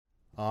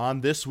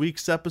On this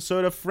week's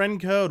episode of Friend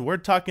Code, we're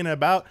talking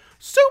about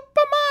Super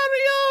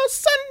Mario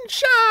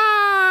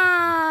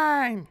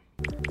Sunshine!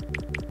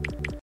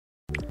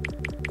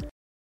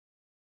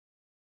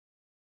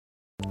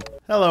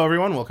 Hello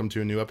everyone, welcome to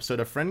a new episode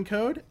of Friend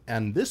Code.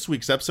 And this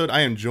week's episode,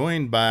 I am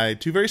joined by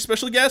two very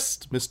special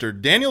guests, Mr.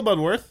 Daniel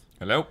Budworth.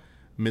 Hello.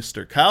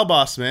 Mr. Kyle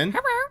Bossman.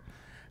 Hello.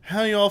 How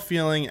are you all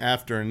feeling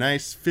after a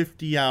nice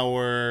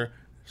 50-hour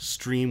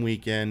stream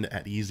weekend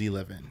at Easy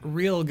Living?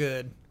 Real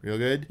good. Real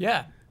good?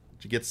 Yeah.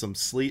 Did you get some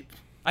sleep?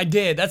 I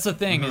did. That's the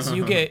thing is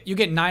you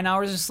get 9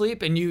 hours of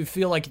sleep and you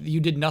feel like you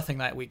did nothing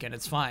that weekend.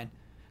 It's fine.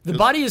 The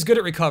body is good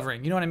at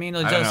recovering. You know what I mean?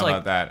 I don't know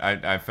about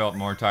that. I felt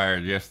more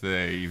tired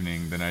yesterday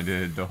evening than I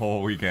did the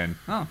whole weekend.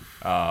 Oh.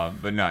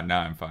 But now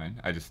I'm fine.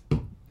 I just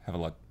have a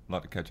lot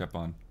to catch up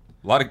on.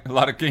 A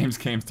lot of games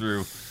came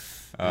through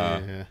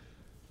on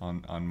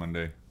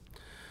Monday.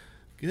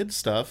 Good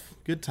stuff.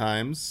 Good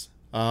times.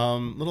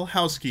 Little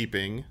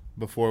housekeeping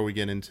before we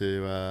get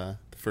into the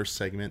first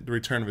segment, the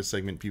return of a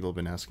segment people have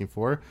been asking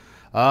for.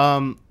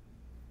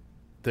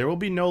 There will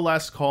be no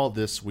last call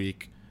this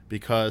week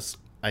because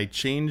I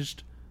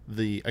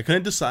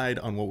couldn't decide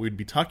on what we'd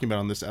be talking about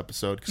on this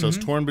episode because I was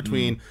torn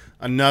between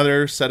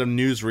another set of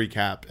news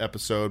recap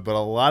episode, but a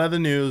lot of the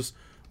news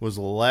was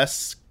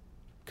less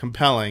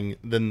compelling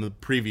than the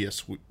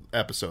previous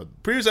episode.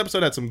 The previous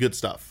episode had some good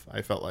stuff,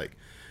 I felt like.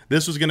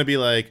 This was going to be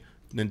like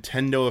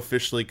Nintendo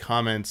officially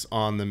comments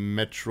on the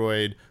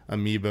Metroid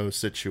Amiibo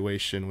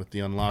situation with the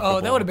unlockable. Oh,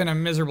 that would have been a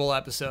miserable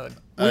episode.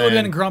 We would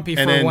have been grumpy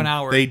for 1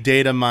 hour. They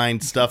data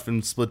mined stuff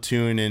in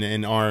Splatoon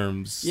and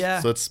ARMS.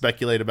 Yeah. So let's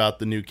speculate about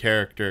the new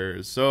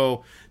characters.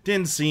 So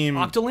didn't seem.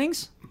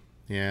 Octolings?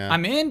 Yeah.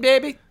 I'm in,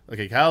 baby.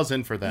 Okay, Kyle's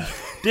in for that.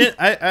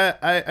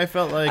 I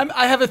felt like.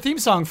 I have a theme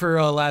song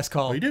for last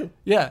call. Oh, you do?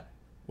 Yeah.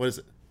 What is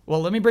it? Well,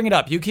 let me bring it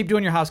up. You keep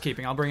doing your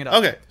housekeeping. I'll bring it up.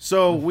 Okay,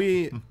 so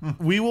we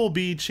will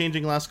be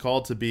changing last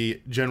call to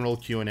be general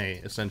Q&A,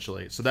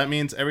 essentially. So that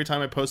means every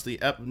time I post the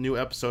new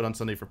episode on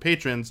Sunday for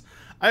patrons,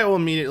 I will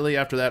immediately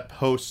after that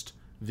post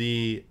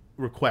the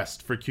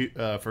request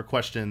for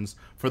questions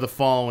for the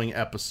following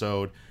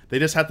episode. They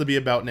just have to be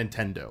about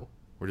Nintendo.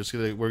 We're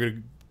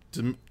gonna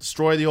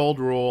destroy the old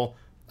rule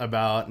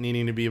about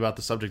needing to be about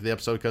the subject of the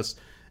episode because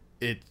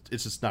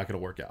it's just not gonna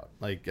work out.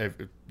 Like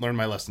I've learned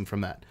my lesson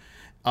from that.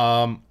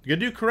 Gonna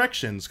do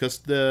corrections because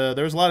there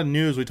was a lot of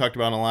news we talked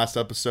about in the last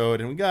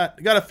episode, and we got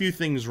a few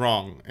things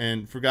wrong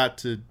and forgot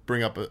to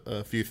bring up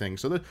a few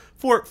things. So the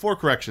four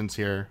corrections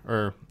here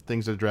or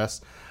things to address.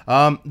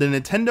 The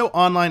Nintendo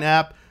Online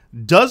app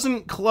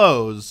doesn't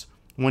close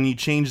when you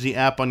change the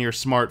app on your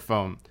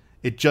smartphone.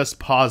 It just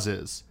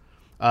pauses.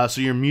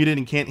 So you're muted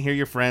and can't hear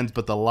your friends,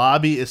 but the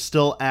lobby is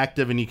still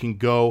active and you can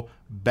go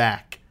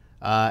back.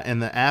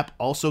 And the app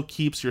also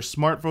keeps your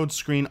smartphone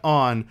screen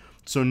on.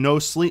 So no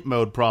sleep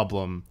mode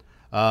problem.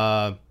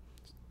 I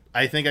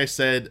know I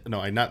said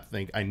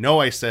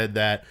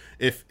that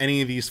if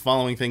any of these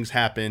following things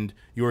happened,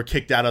 you were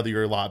kicked out of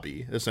your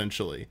lobby,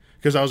 essentially.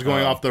 Because I was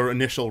going off the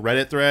initial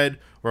Reddit thread,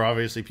 where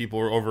obviously people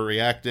were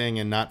overreacting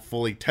and not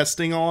fully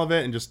testing all of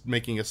it and just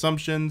making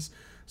assumptions.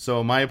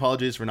 So my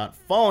apologies for not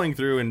following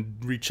through and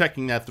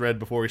rechecking that thread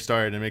before we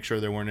started and make sure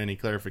there weren't any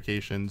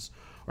clarifications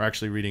or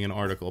actually reading an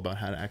article about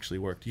how it actually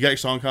worked. You got your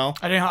song, Kyle?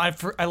 I didn't.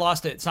 I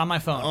lost it. It's on my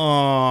phone.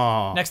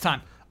 Oh. Next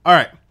time. All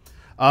right.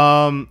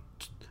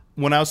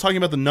 When I was talking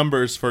about the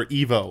numbers for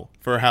Evo,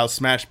 for how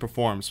Smash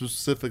performs,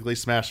 specifically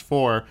Smash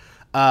 4,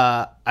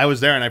 I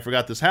was there and I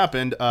forgot this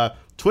happened.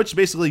 Twitch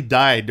basically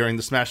died during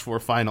the Smash 4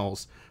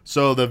 finals.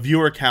 So the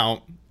viewer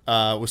count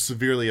was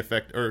severely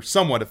affected, or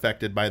somewhat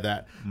affected by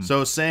that.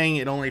 So saying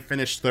it only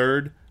finished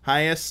third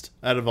highest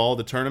out of all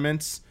the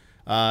tournaments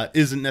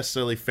isn't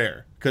necessarily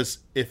fair. Because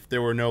if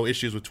there were no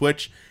issues with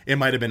Twitch, it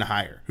might have been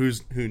higher. Who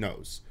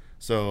knows?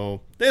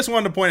 So they just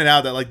wanted to point it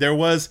out that like there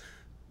was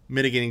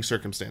mitigating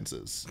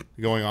circumstances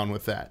going on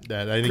with that.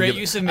 That I didn't Great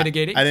use of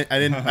mitigating. I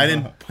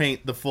didn't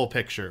paint the full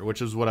picture,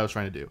 which is what I was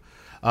trying to do.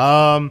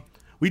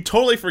 We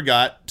totally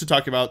forgot to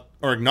talk about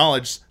or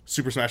acknowledge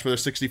Super Smash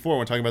Bros. 64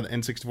 when talking about the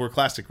N64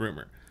 Classic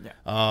rumor. Yeah.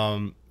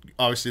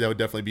 Obviously that would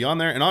definitely be on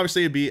there, and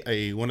obviously it'd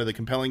be one of the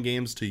compelling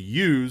games to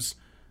use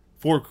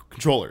for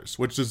controllers,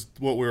 which is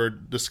what we were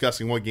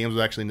discussing, what games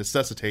would actually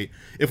necessitate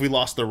if we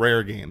lost the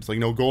rare games. Like,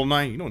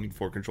 GoldenEye, you don't need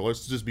 4 controllers.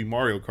 It's just be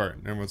Mario Kart.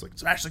 And everyone's like,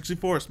 Smash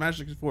 64.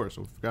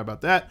 So we forgot about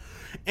that.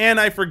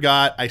 And I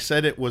forgot, I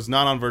said it was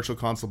not on Virtual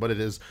Console, but it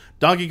is.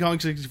 Donkey Kong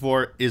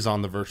 64 is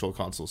on the Virtual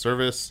Console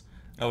service.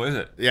 Oh, is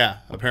it? Yeah,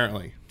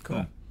 apparently.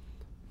 Cool.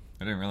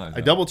 I didn't realize that.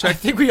 I double I checked.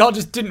 think we all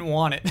just didn't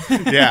want it.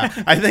 Yeah,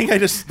 I think I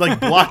just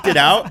blocked it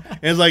out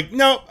and was like,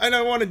 nope, I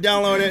don't want to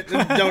download it.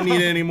 Don't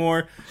need it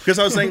anymore. Because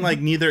I was saying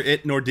neither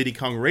it nor Diddy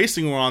Kong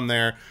Racing were on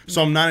there,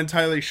 so I'm not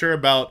entirely sure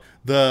about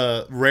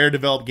the rare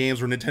developed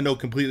games where Nintendo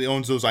completely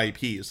owns those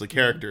IPs, the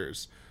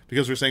characters.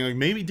 Because we're saying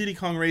maybe Diddy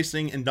Kong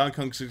Racing and Donkey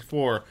Kong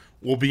 64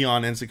 will be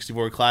on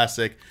N64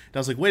 Classic. And I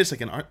was like, wait a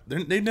second,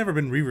 they've never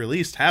been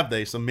re-released, have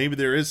they? So maybe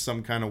there is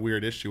some kind of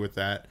weird issue with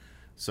that.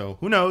 So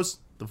who knows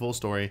the full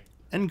story.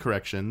 And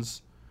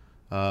corrections.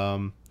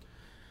 But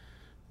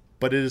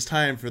it is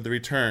time for the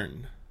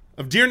return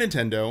of Dear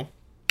Nintendo.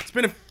 It's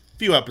been a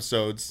few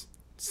episodes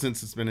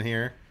since it's been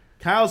here.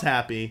 Kyle's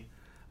happy.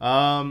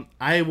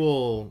 I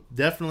will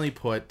definitely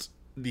put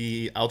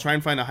I'll try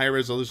and find a high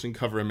resolution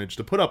cover image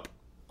to put up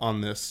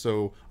on this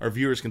so our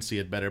viewers can see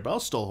it better, but I'll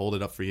still hold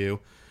it up for you.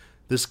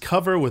 This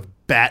cover with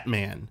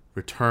Batman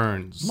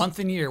Returns. Month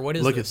and year. What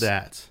is Look this? at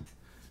that.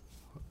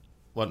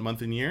 What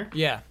month and year?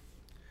 Yeah.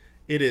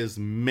 It is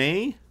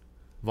May,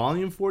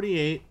 volume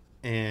 48,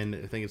 and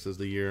I think it says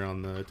the year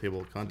on the table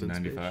of contents.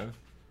 95.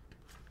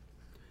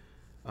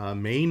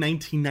 May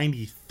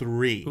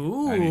 1993.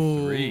 Ooh.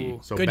 93.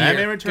 So Good Batman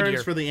year. Good Returns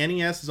year. for the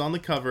NES is on the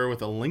cover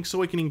with a Link's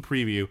Awakening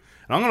preview.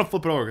 And I'm going to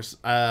flip it over because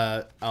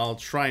I'll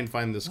try and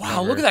find this Wow,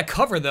 cover. look at that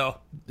cover, though.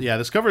 Yeah,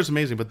 this cover is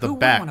amazing, but the Who wouldn't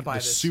back, wanna buy the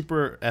this?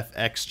 Super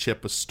FX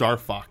chip with Star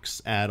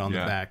Fox ad on the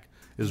Yeah. back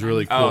is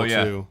really cool, Oh,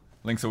 yeah. too.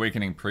 Link's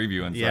Awakening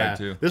preview inside, Yeah,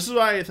 too. this is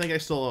why I think I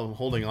still am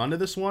holding on to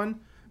this one,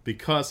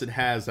 because it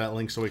has that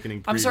Link's Awakening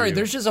preview. I'm sorry,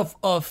 there's just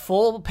a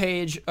full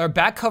page or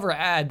back cover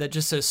ad that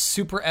just says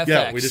Super FX.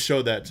 Yeah, we just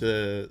showed that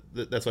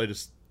that's what I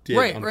just did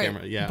Right, on right.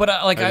 camera. Yeah, But,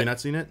 have you not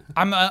seen it?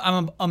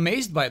 I'm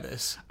amazed by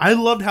this. I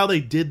loved how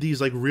they did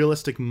these like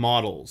realistic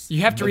models.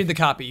 You have to read the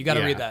copy. You got to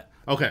Yeah. read that.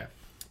 Okay.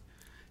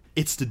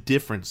 It's the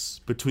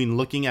difference between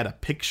looking at a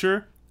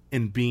picture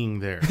and being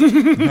there.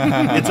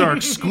 It's our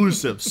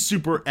exclusive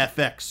Super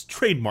FX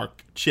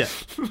trademark chip.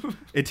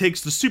 It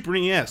takes the Super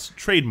NES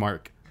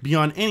trademark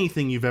beyond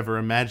anything you've ever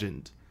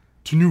imagined,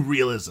 to new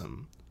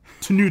realism,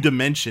 to new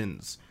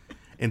dimensions.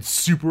 And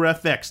Super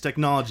FX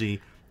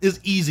technology is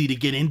easy to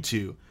get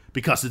into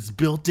because it's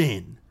built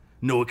in.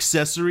 No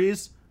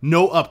accessories,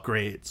 no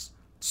upgrades.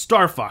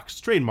 Star Fox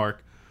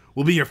trademark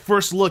will be your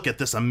first look at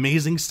this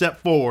amazing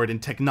step forward in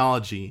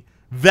technology,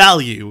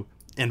 value,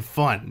 and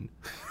fun.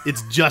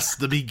 It's just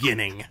the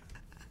beginning.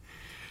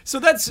 So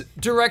that's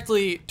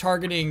directly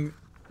targeting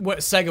what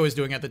Sega was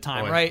doing at the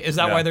time, Oh, yeah. right? Is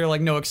that Yeah. why they're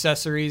like no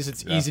accessories?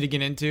 It's easy to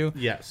get into.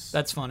 Yes.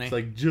 That's funny. It's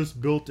like just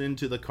built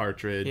into the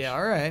cartridge. Yeah.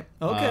 All right.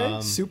 Okay.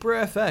 Super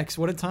FX.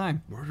 What a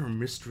time. Murder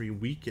Mystery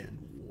Weekend.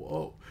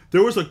 Whoa.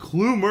 There was a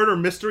Clue Murder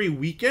Mystery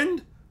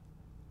Weekend?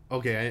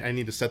 Okay, I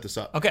need to set this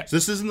up. Okay. So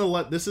this isn't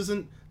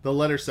the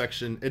letter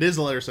section. It is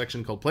a letter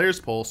section called Player's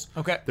Pulse.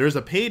 Okay. There's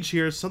a page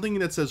here, something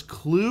that says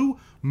Clue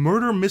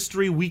Murder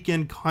Mystery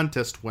Weekend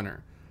Contest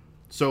Winner.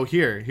 So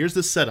here's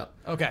the setup.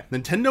 Okay. The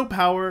Nintendo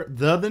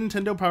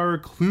Power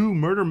Clue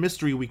Murder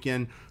Mystery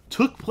Weekend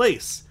took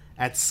place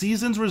at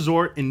Seasons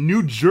Resort in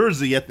New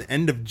Jersey at the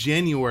end of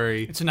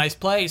January. It's a nice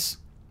place.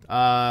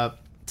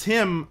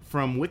 Tim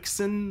from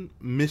Wixon,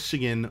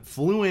 Michigan,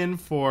 flew in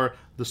for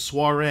the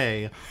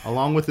soiree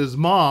along with his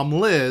mom,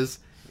 Liz,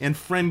 and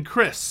friend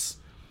Chris.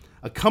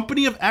 A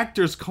company of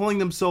actors calling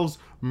themselves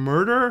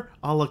Murder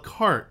a la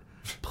carte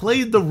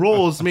played the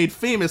roles made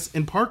famous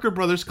in Parker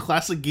Brothers'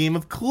 classic game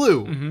of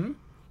Clue. Mm-hmm.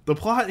 The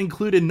plot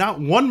included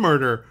not one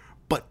murder,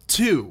 but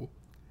two.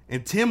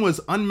 And Tim was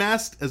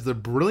unmasked as the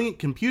brilliant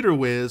computer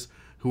whiz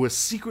who was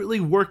secretly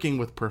working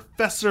with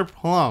Professor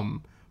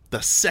Plum,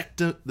 the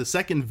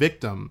second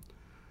victim.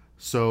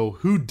 So,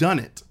 who done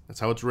it?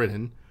 That's how it's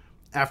written.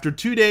 After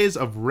 2 days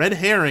of red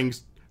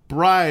herrings,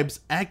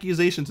 bribes,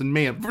 accusations, and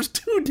mayhem. For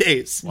 2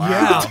 days.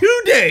 Wow.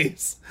 2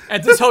 days.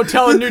 At this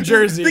hotel in New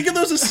Jersey. Think of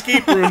those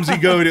escape rooms you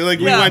go to, like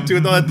we Yeah. went to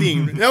with all that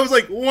theme. That was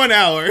like 1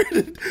 hour.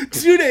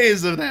 2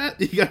 days of that.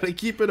 You gotta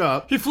keep it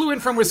up. He flew in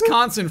from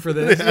Wisconsin for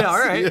this. Yes, yeah, all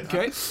right.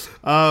 yeah.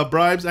 Okay.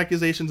 Bribes,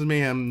 accusations, and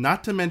mayhem,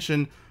 not to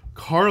mention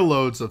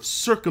carloads of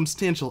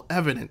circumstantial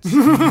evidence.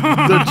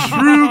 The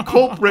true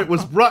culprit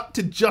was brought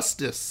to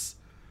justice.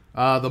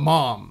 The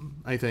mom,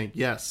 I think.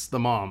 Yes, the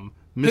mom.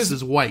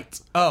 Mrs. White.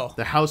 Oh.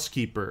 The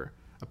housekeeper.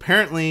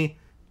 Apparently,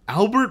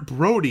 Albert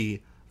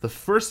Brody, the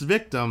first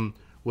victim,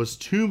 was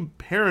too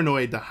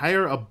paranoid to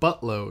hire a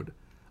buttload.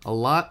 A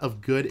lot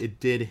of good it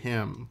did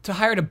him. To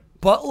hire a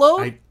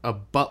buttload? A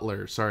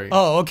butler, sorry.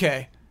 Oh,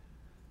 okay.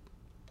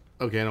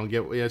 Okay,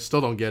 I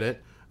still don't get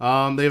it. They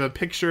have a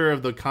picture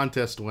of the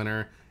contest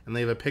winner, and they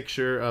have a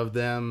picture of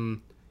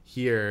them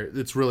here.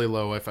 It's really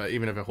low.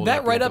 Even if I hold it That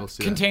up, you'll be able write-up to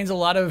see contains a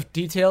lot of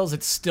details.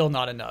 It's still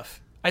not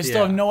enough. I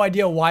still have Yeah. no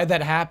idea why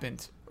that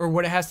happened or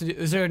what it has to do.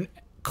 Is there a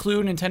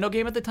Clue Nintendo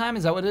game at the time?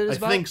 Is that what it is I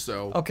about? think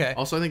so. Okay.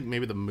 Also, I think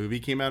maybe the movie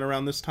came out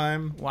around this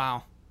time.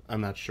 Wow. I'm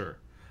not sure.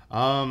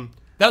 That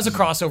was a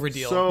crossover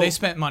deal. So- They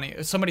spent money.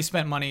 Somebody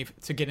spent money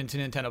to get into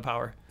Nintendo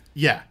Power.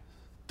 Yeah.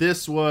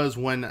 This was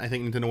when I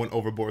think Nintendo went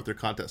overboard with their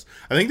contest.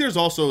 I think there's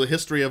also a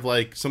history of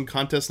like some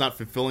contests not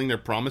fulfilling their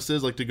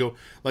promises, like to go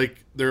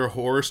like there are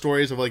horror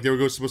stories of like they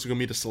were supposed to go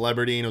meet a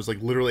celebrity and it was like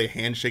literally a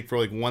handshake for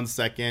like 1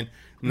 second.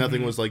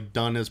 Nothing was like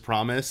done as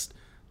promised.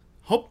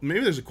 Hope maybe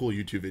there's a cool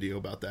YouTube video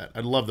about that.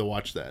 I'd love to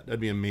watch that. That'd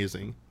be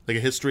amazing. Like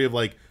a history of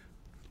like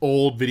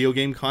old video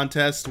game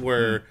contests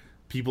where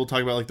people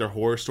talk about like their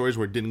horror stories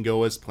where it didn't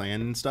go as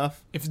planned and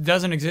stuff. If it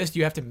doesn't exist,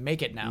 you have to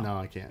make it now. No,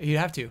 I can't. You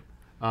have to.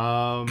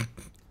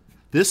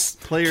 This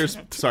player's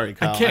sorry,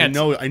 Kyle. can't.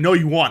 I know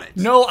you want it.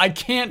 No, I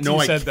can't. No, you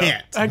I said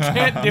can't. Though. I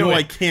can't do No, it.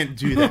 I can't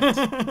do that.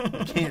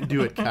 I can't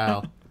do it,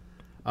 Kyle.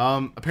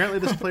 Apparently,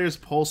 this player's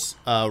Pulse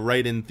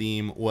write-in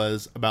theme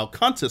was about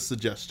contest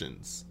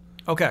suggestions.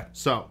 Okay.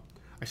 So,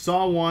 I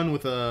saw one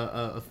with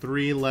a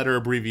 3-letter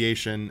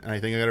abbreviation, and I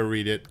think I got to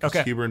read it.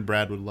 Okay. Huber and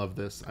Brad would love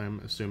this, I'm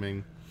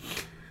assuming.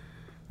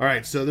 All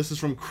right, so this is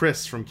from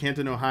Chris from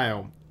Canton,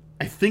 Ohio.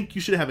 I think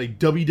you should have a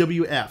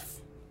WWE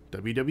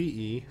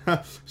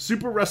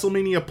Super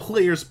WrestleMania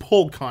Players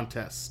Poll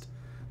Contest.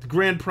 The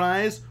grand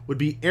prize would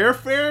be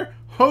airfare,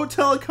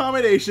 hotel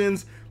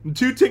accommodations, and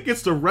 2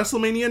 tickets to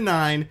WrestleMania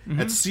 9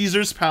 at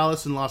Caesars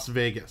Palace in Las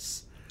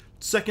Vegas.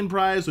 Second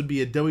prize would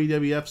be a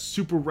WWF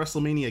Super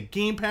WrestleMania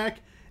game pack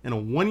and a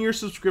 1-year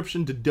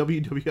subscription to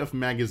WWF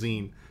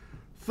Magazine.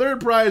 Third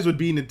prize would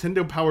be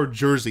Nintendo Power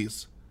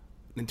jerseys.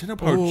 Nintendo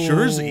Power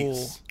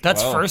jerseys?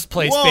 That's Whoa. first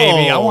place, Whoa.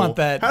 baby. I want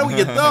that. How do we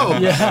get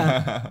those?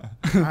 Yeah.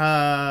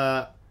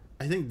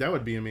 I think that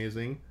would be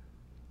amazing.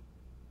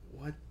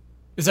 What?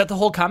 Is that the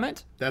whole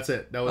comment? That's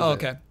it. That was Oh,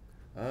 it. okay.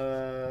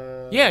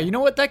 Yeah, you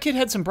know what? That kid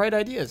had some bright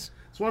ideas.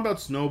 It's one about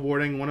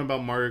snowboarding, one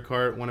about Mario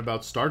Kart, one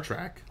about Star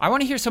Trek. I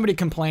want to hear somebody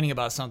complaining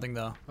about something,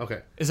 though.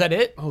 Okay. Is that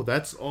it? Oh,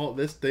 that's all.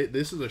 This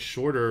is a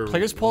shorter.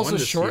 Players Polls one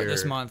is short year.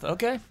 this month.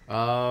 Okay.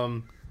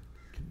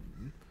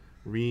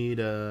 Read.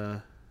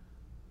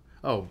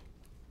 Oh.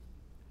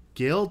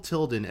 Gail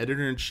Tilden,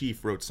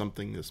 editor-in-chief, wrote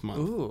something this month.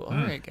 Ooh, all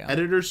right, Gal.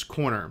 Editor's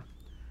Corner.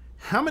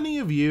 How many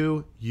of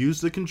you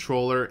used the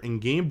controller and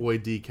Game Boy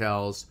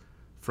decals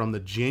from the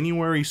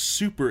January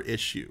Super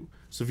issue?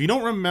 So if you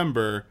don't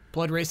remember,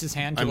 Blood raised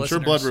hand to I'm listeners.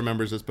 sure Blood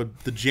remembers this,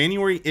 but the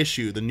January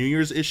issue, the New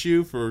Year's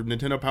issue for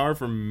Nintendo Power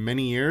for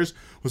many years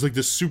was like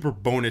this super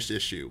bonus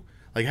issue.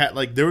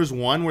 Like there was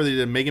one where they did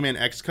a Mega Man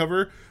X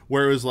cover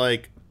where it was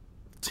like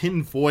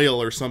tin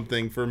foil or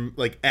something for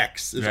like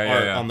X is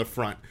art on the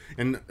front,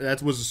 and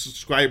that was a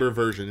subscriber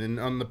version. And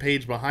on the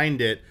page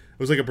behind it, it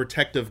was like a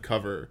protective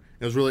cover.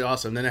 It was really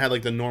awesome. Then it had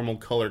like the normal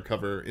color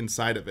cover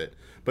inside of it.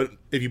 But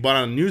if you bought it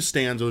on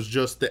newsstands, it was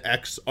just the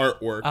X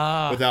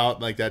artwork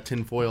without like that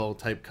tinfoil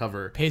type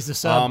cover. Pays the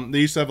sub. They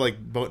used to have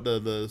like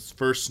the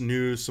first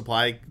new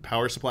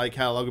power supply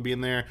catalog would be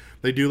in there.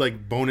 They do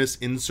like bonus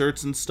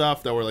inserts and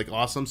stuff that were like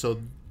awesome. So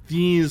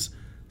these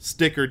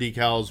sticker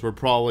decals were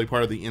probably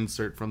part of the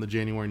insert from the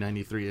January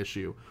 93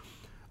 issue.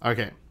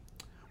 Okay.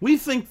 We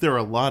think they're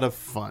a lot of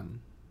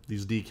fun,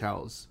 these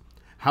decals.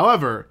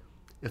 However,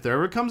 if there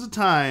ever comes a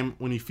time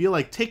when you feel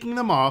like taking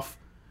them off,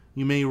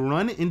 you may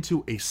run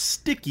into a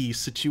sticky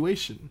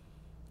situation.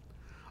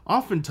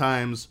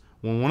 Oftentimes,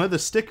 when one of the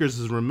stickers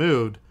is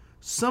removed,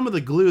 some of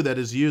the glue that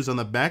is used on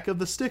the back of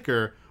the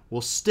sticker will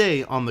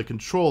stay on the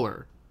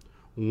controller.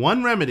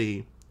 One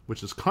remedy,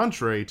 which is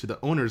contrary to the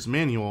owner's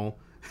manual,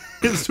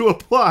 is to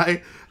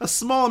apply a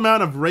small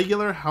amount of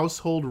regular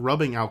household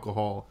rubbing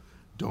alcohol,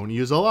 don't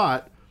use a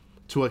lot,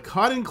 to a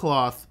cotton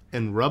cloth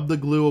and rub the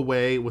glue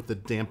away with the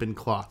dampened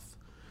cloth.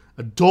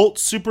 Adult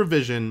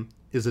supervision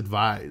is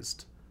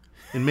advised.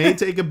 It may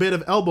take a bit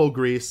of elbow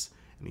grease,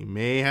 and you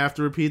may have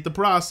to repeat the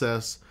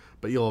process,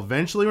 but you'll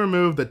eventually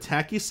remove the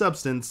tacky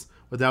substance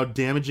without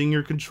damaging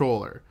your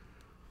controller.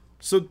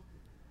 So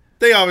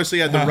they obviously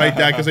had to write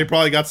that because they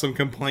probably got some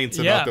complaints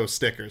about those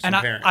stickers from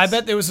parents. I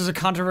bet there was a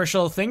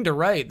controversial thing to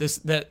write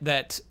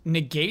that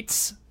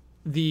negates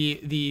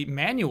the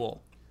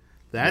manual.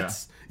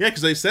 That's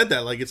because they said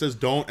that, like, it says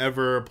don't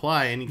ever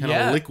apply any kind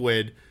of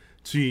liquid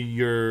to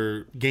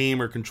your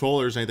game or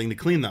controllers or anything to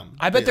clean them.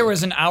 I bet there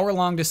was an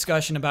hour-long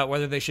discussion about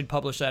whether they should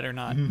publish that or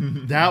not.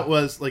 That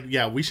was like,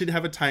 we should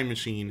have a time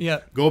machine.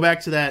 Yeah. Go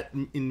back to that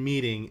in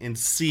meeting and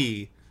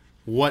see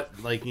what,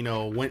 like,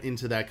 went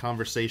into that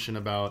conversation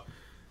about,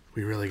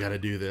 we really got to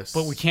do this.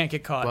 But we can't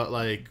get caught. But,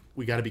 like,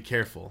 we got to be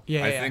careful.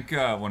 Yeah, I think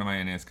one of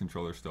my NES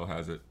controllers still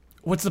has it.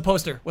 What's the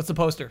poster? Wait,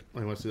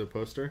 want to see the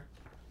poster?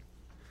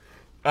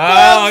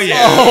 Oh,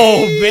 yeah.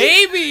 Oh,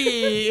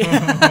 baby!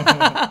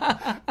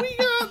 We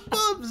got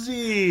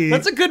Bubsy!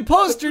 That's a good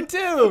poster,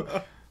 too.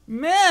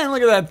 Man,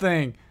 look at that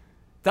thing.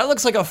 That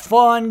looks like a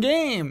fun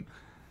game.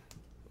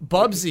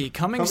 Bubsy,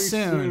 coming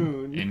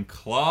soon. In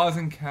claws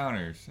and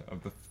counters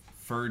of the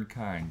furred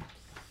kind.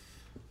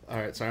 All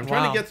right, so I'm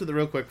trying to get to the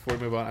real quick before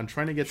we move on. I'm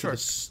trying to get to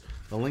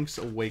the Link's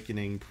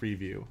Awakening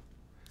preview.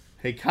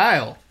 Hey,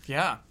 Kyle.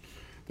 Yeah.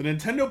 The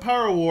Nintendo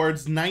Power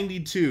Awards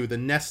 92, the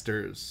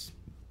Nesters.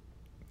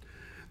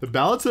 The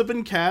ballots have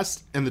been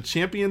cast and the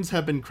champions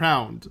have been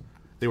crowned.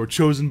 They were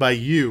chosen by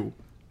you,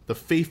 the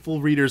faithful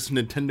readers of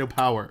Nintendo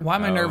Power. Why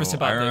am I nervous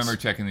about this? I remember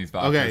checking these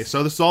boxes. Okay,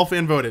 so this is all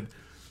fan voted.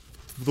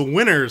 The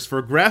winners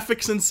for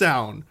graphics and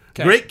sound,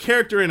 great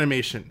character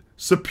animation,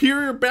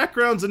 superior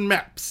backgrounds and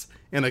maps,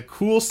 and a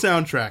cool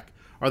soundtrack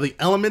are the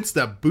elements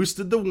that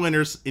boosted the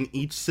winners in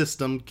each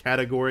system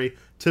category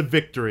to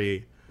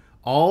victory.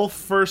 All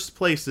first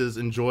places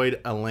enjoyed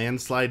a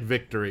landslide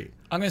victory.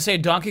 I'm going to say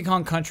Donkey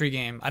Kong Country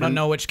game. I don't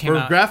know which came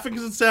out. For graphics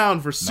and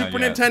sound for Super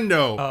yet.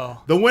 Nintendo,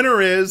 the winner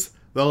is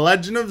The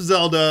Legend of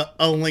Zelda: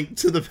 A Link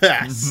to the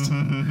Past,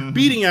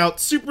 beating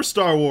out Super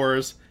Star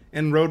Wars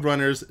and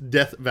Roadrunner's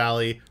Death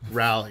Valley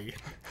Rally.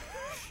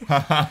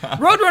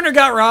 Roadrunner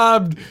got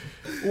robbed.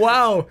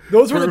 Wow.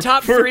 Those were the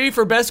top three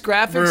for best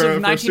graphics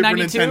of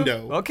 1992? Super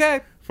Nintendo.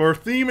 Okay. For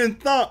theme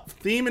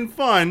and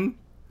fun,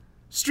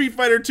 Street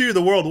Fighter II: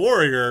 The World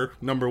Warrior,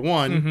 number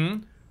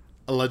 1.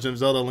 A Legend of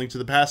Zelda: A Link to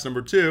the Past,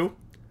 number 2.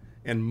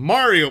 and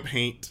Mario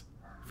Paint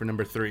for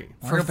number 3.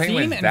 Mario Paint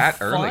was theme and that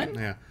fun?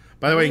 early? Yeah.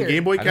 By the way, in Weird.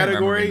 Game Boy I didn't remember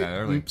category, being that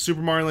early.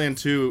 Super Mario Land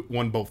 2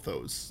 won both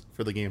those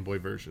for the Game Boy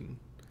version.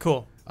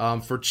 Cool.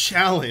 For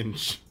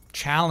challenge,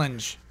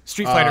 Challenge.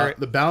 Street Fighter.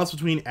 the balance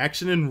between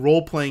action and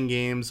role-playing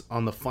games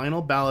on the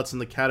final ballots in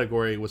the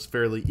category was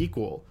fairly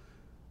equal.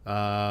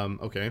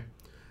 Okay.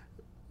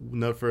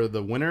 No, for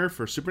the winner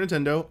for Super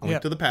Nintendo, A Link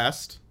Yep. to the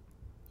Past.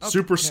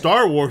 Super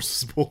Star Wars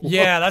is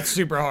yeah, that's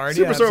super hard.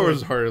 Super yeah, Star Wars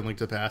absolutely. is harder than Link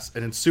to the Past,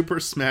 and then Super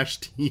Smash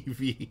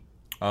TV.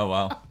 Oh,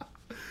 wow.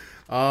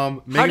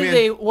 How Mega do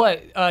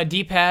Man- they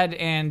D-pad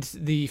and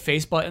the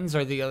face buttons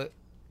are the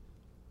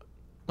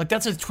like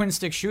that's a twin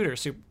stick shooter,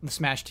 the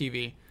Smash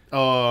TV.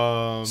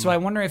 So I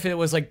wonder if it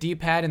was like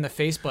D-pad and the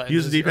face buttons.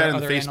 use the D-pad or and the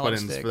other face analog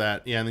buttons stick. for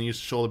that. Yeah, and then use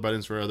shoulder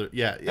buttons for other.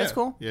 Yeah, yeah. That's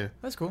cool. Yeah.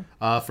 That's cool.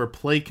 For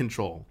play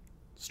control,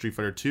 Street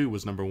Fighter 2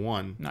 was number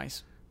 1.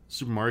 Nice.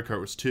 Super Mario Kart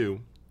was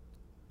 2.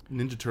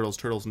 Ninja Turtles: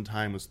 Turtles in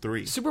Time was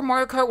 3. Super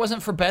Mario Kart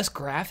wasn't for best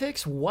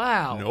graphics?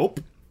 Wow.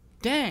 Nope.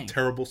 Dang.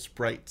 Terrible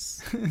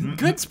sprites.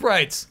 Good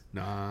sprites.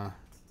 Nah.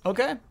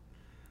 Okay.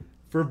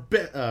 For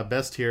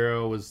best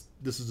hero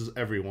this is just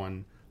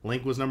everyone.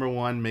 Link was number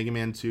 1. Mega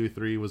Man 2,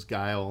 3 was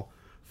Guile.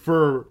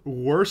 For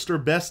worst or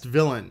best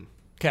villain,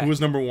 Okay. who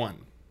was number 1?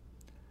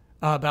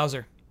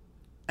 Bowser.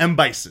 M.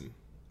 Bison.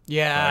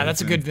 Yeah,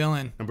 that's a Bison. good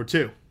villain. Number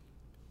 2,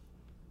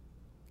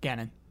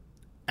 Ganon.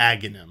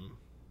 Aghanim.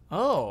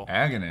 Oh.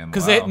 Aghanim.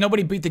 Because Wow.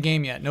 nobody beat the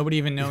game yet. Nobody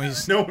even know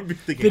he's. No one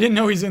beat the game. They didn't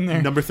know he's in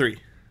there. Number 3.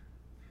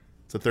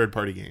 It's a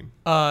third-party game.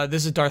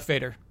 This is Darth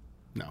Vader.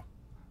 No.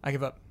 I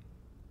give up.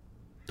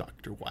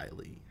 Dr.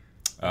 Wily.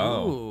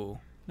 Oh. Ooh.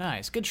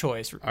 Nice. Good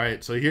choice. All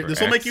right, so here For this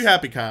will make X. you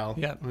happy, Kyle.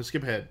 Yep. Let's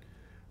skip ahead.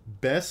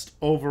 Best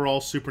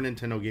overall Super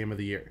Nintendo game of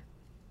the year.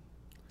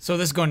 So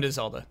this is going to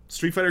Zelda.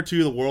 Street Fighter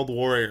 2: The World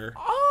Warrior.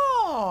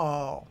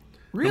 Oh.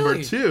 Really?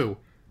 Number 2,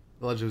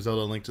 The Legend of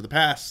Zelda: Link to the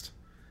Past.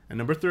 And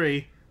number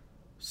 3,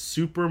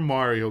 Super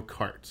Mario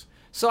Kart.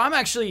 So I'm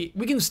actually,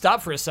 we can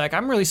stop for a sec.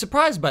 I'm really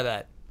surprised by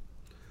that.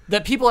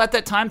 That people at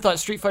that time thought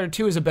Street Fighter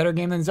 2 is a better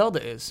game than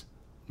Zelda is.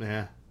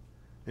 Yeah.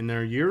 In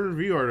their year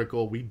review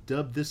article, we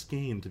dubbed this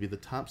game to be the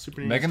top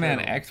Super Nintendo Mega Man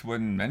title. X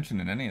wasn't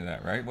mentioned in any of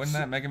that, right? Wasn't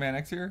that Mega Man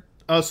X here?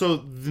 So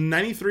the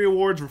 93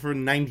 awards were for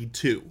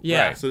 92.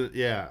 Yeah. Right. So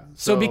yeah.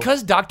 So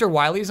because Dr.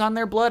 Wily's on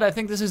their blood, I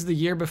think this is the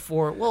year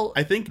before. Well,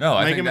 I think No,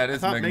 I think Mega that Man-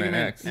 is thought Mega Man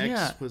X.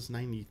 Yeah. was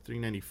 93,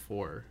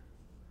 94.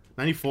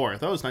 94. I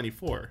thought it was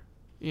 94.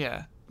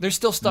 yeah. They're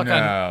still stuck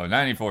on. No,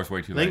 94 is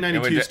way too I think late.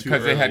 92 is too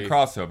Because they had early.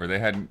 crossover. They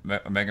had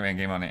a Mega Man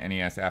game on the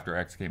NES after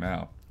X came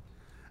out.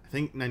 I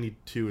think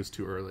 92 is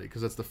too early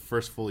because that's the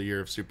first full year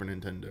of Super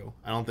Nintendo.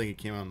 I don't think it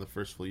came out in the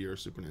first full year of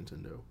Super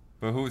Nintendo.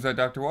 But who was that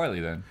Dr. Wily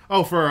then?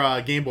 Oh,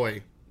 for Game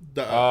Boy.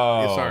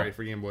 Oh. Sorry,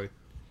 for Game Boy.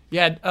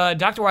 Yeah,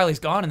 Dr. Wily's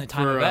gone in the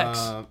time For of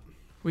X.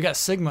 We got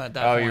Sigma at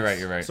that Oh, point.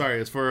 you're right.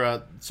 sorry, it's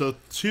for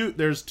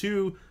there's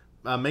two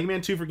Mega Man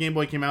 2 for Game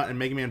Boy came out and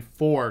Mega Man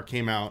 4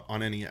 came out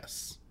on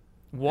NES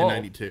Whoa. in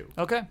 92.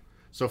 Okay.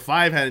 So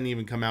 5 hadn't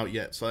even come out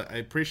yet. So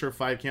I'm pretty sure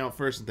 5 came out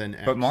first and then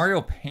X. But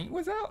Mario Paint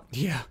was out?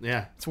 Yeah.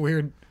 Yeah. It's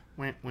weird.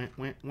 Went.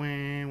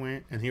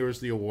 And here was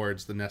the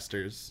awards, the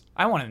Nesters.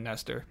 I want a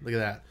Nestor. Look at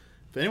that.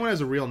 If anyone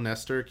has a real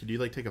Nestor, could you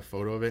like take a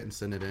photo of it and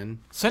send it in?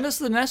 Send us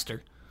the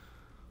Nestor.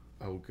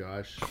 Oh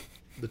gosh,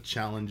 the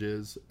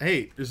challenges.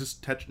 Hey, is this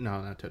Tetris?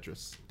 No, not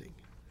Tetris. Dang,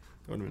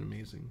 that would have been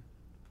amazing.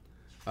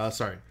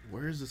 Sorry,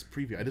 where is this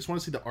preview? I just want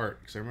to see the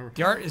art because I remember.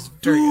 The art is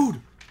very good.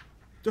 Dude,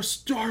 the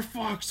Star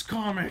Fox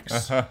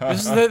comics.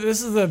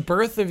 This is the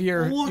birth of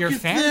your Look at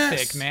fanfic,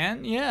 this.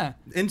 man. Yeah.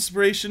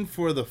 Inspiration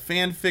for the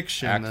fan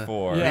fiction. Act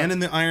 4. Yeah. Man in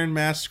the Iron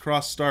Mask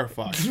cross Star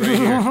Fox right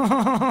here.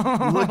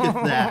 Look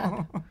at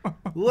that.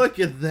 Look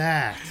at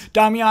that.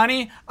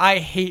 Damiani, I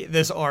hate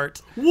this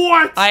art.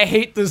 What? I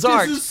hate this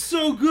art. This is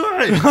so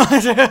good.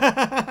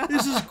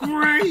 This is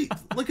great.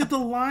 Look at the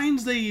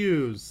lines they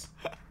use.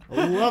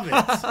 I love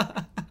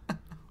it.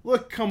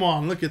 Look, come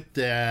on, look at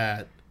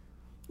that.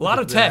 A lot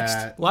of Look at text.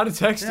 that. A lot of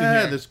text in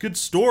Yeah, here. there's good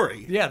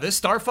story. Yeah, this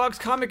Star Fox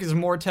comic is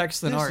more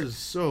text than This art. is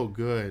so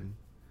good.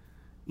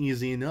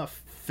 Easy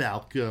enough,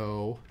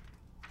 Falco.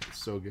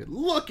 So good.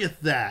 Look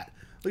at that.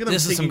 Look at them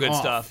This is some taking good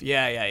off. stuff.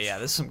 Yeah.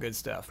 This is some good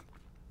stuff.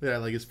 Yeah,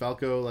 like is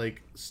Falco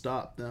like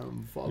stop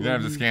them? Follow You're going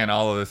to have to me? scan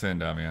all of this in,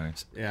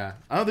 Damiani. Yeah.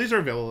 Oh, these are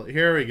available.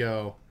 Here we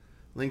go.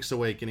 Link's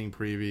Awakening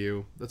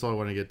preview. That's all I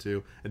want to get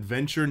to.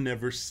 Adventure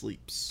Never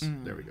Sleeps.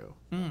 There we go.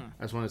 I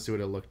just want to see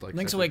what it looked like.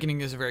 Link's I Awakening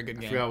is a very good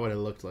I game. forgot what it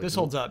looked like. This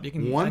holds up. You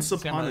can Once I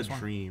stand by Upon a this one.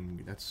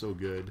 Dream. That's so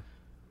good.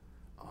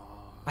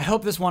 I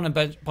hope this won a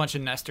bunch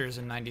of Nestors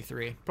in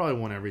 '93. Probably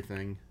won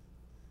everything.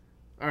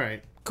 All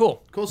right.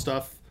 Cool. Cool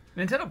stuff.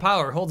 Nintendo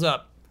Power holds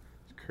up.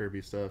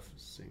 Kirby stuff.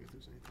 Seeing if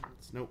there's anything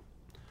else. Nope.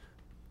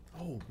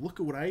 Oh, look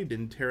at what I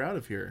didn't tear out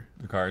of here.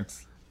 The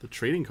cards. The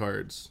trading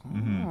cards. Oh,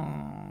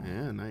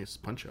 Yeah, nice.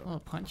 Punch out. little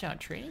punch out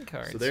trading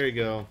cards. So there you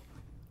go.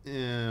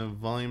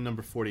 Volume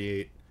number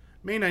 48.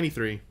 May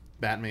 93.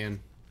 Batman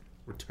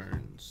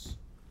Returns.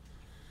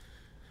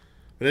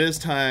 But it is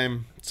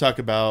time to talk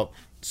about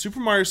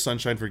Super Mario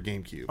Sunshine for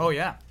GameCube. Oh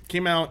yeah.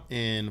 Came out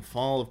in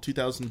fall of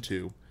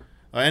 2002.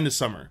 end of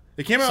summer.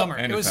 It came out. Summer.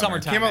 It was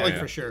summertime. Came out like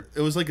for sure.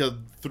 It was like a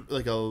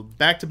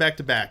back to back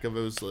to back. It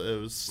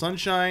was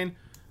Sunshine,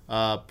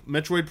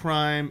 Metroid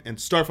Prime, and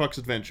Star Fox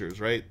Adventures.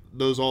 Right,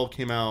 those all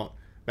came out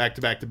back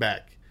to back to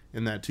back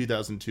in that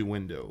 2002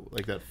 window,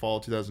 like that fall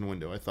 2000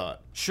 window. I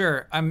thought.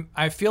 Sure,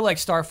 I feel like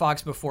Star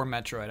Fox before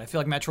Metroid. I feel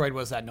like Metroid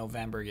was that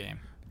November game.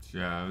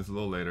 Yeah, it was a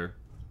little later.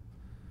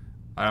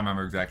 I don't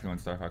remember exactly when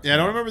Star Fox. Yeah, I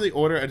don't remember the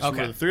order. I just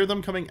remember the three of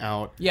them coming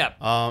out. Yeah.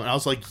 And I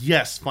was like,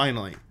 yes,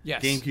 finally.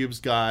 Yes. GameCube's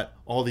got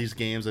all these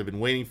games I've been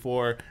waiting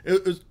for.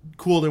 It was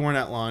cool they weren't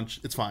at launch.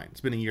 It's fine. It's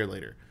been a year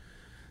later.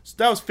 So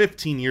that was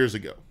 15 years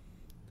ago.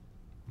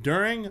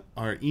 During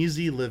our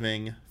Easy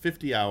Living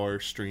 50-hour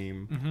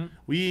stream,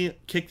 we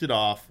kicked it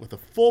off with a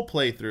full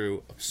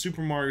playthrough of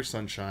Super Mario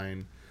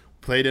Sunshine.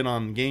 Played it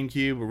on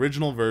GameCube,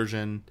 original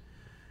version.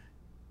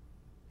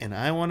 And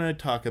I want to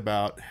talk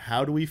about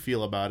how do we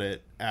feel about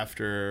it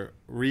after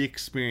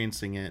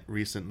re-experiencing it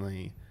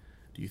recently.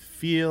 Do you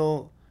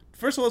feel...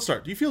 First of all, let's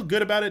start. Do you feel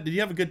good about it? Did you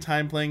have a good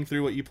time playing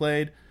through what you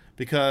played?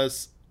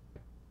 Because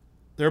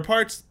there are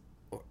parts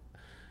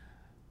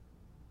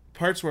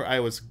where I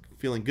was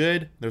feeling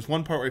good. There's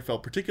one part where I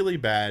felt particularly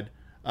bad.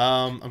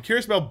 I'm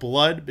curious about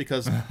Blood,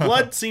 because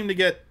Blood seemed to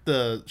get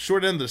the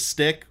short end of the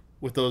stick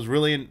with those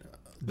really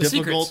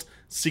difficult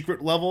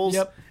secret levels.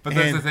 Yep. But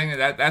that's the thing,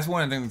 that's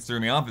one of the things that threw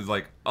me off, is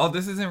like, oh,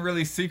 this isn't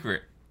really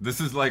secret. This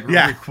is like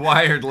a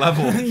required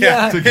level to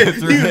get through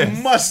this.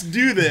 You must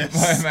do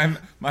this.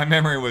 My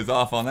memory was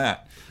off on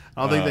that.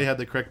 I don't think they had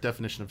the correct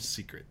definition of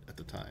secret at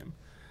the time.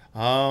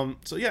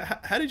 So yeah,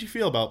 how did you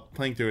feel about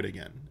playing through it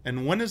again?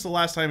 And when is the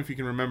last time, if you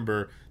can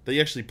remember, that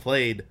you actually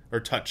played or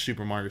touched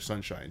Super Mario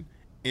Sunshine?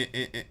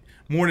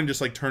 More than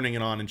just like turning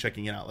it on and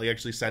checking it out. Like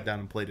actually sat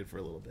down and played it for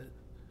a little bit.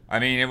 I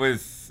mean, it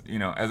was,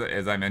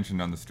 as I mentioned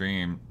on the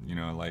stream,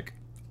 like,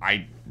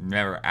 I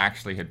never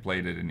actually had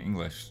played it in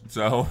English.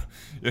 So,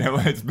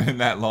 it's been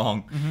that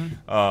long,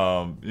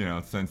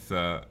 since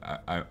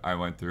I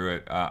went through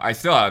it. I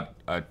still had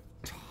a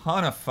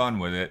ton of fun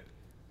with it.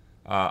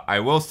 I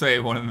will say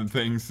one of the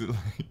things that,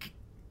 like,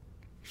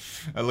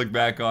 I look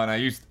back on, I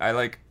used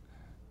to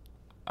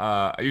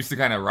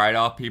kind of write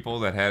off people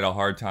that had a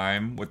hard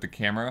time with the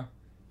camera.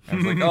 I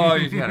was like, oh,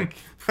 you got a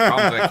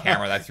problem with the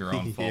camera, that's your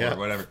own fault or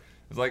whatever.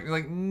 It's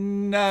like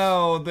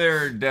no, there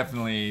are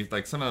definitely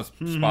like some of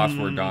those spots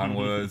where Don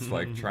was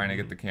like trying to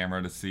get the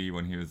camera to see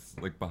when he was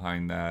like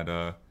behind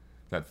that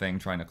thing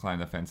trying to climb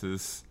the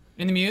fences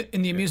in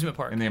the amusement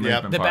park. In the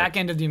amusement park. The back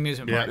end of the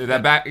amusement park.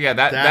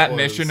 That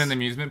mission in the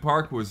amusement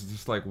park was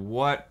just like,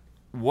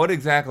 what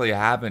exactly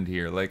happened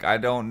here? Like, I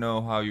don't know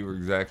how you were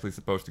exactly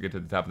supposed to get to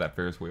the top of that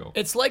Ferris wheel.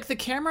 It's like the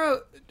camera.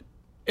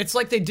 It's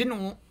like they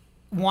didn't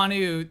want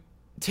to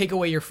take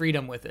away your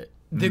freedom with it.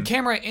 The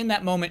camera in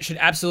that moment should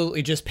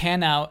absolutely just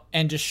pan out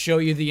and just show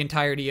you the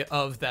entirety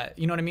of that.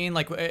 You know what I mean?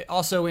 Like,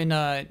 also in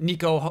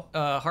Nico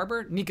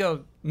Harbor?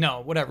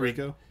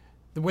 Rico?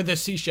 With the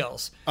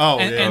seashells. Oh,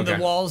 and the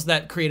walls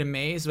that create a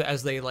maze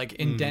as they, like,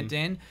 indent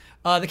in.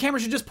 The camera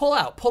should just pull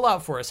out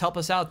for us, help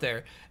us out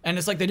there. And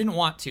it's like they didn't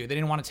want to. They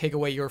didn't want to take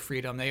away your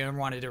freedom. They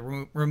wanted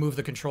to remove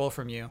the control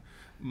from you.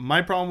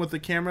 My problem with the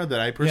camera that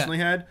I personally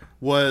had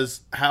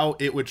was how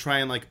it would try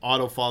and like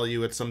auto follow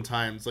you at some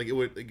times. Like it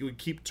would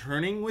keep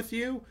turning with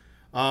you,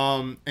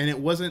 and it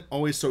wasn't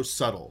always so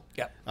subtle.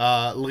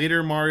 Yeah.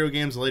 Later Mario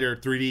games, later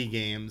 3D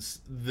games,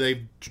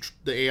 the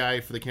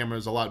AI for the camera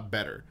is a lot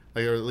better.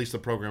 Like, or at least the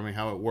programming,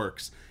 how it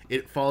works.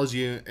 It follows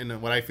you in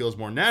what I feel is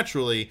more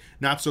naturally,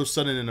 not so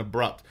sudden and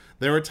abrupt.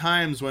 There are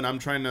times when I'm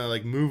trying to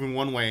like move in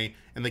one way,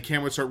 and the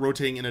camera would start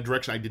rotating in a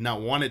direction I did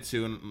not want it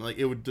to, and like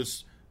it would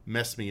just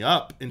mess me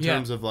up in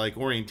terms of like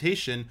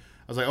orientation.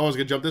 I was like, oh, I was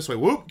gonna jump this way.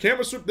 Whoop,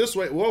 camera swoop this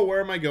way. Whoa,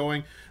 where am I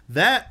going?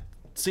 That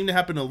seemed to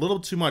happen a little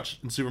too much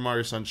in Super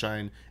Mario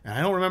Sunshine, and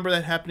I don't remember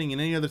that happening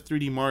in any other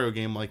 3D Mario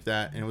game like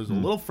that, and it was a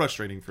little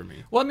frustrating for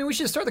me. Well, I mean, we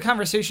should start the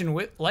conversation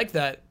with like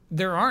that.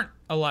 There aren't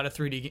a lot of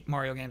 3D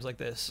Mario games like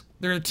this.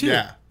 There are two.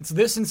 Yeah. It's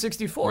this and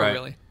 64,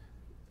 really.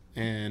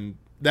 And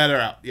that are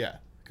out,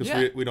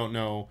 because we don't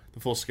know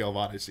the full scale of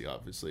Odyssey,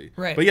 obviously.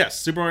 Right. But yes,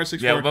 Super Mario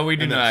 64. Yeah, but we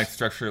do know that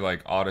structure,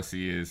 like,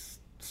 Odyssey is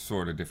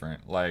sort of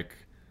different. Like,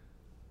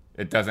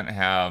 it doesn't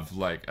have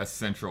like a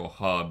central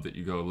hub that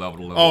you go level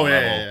to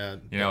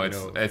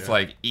level. It's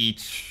like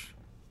each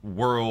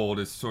world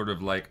is sort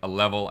of like a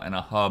level and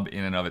a hub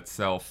in and of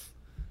itself.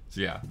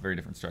 So yeah, very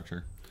different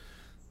structure.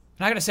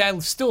 And I gotta say, I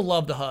still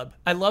love the hub.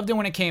 I loved it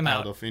when it came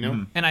out,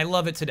 and I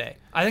love it today.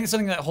 I think it's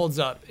something that holds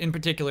up, in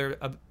particular,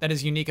 that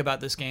is unique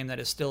about this game that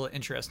is still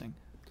interesting.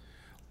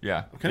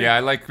 Yeah, yeah, I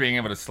like being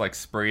able to like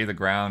spray the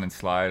ground and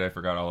slide. I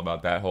forgot all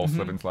about that whole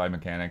slip and slide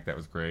mechanic. That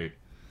was great.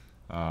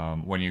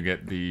 When you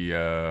get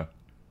the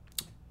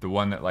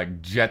one that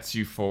like jets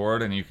you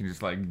forward and you can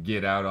just like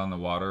get out on the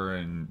water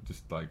and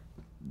just like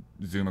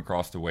zoom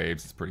across the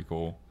waves, it's pretty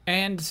cool.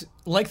 And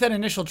like that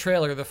initial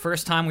trailer, the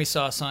first time we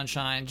saw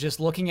Sunshine, just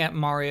looking at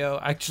Mario,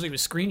 actually it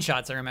was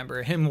screenshots, I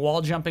remember, him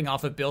wall jumping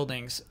off of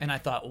buildings, and I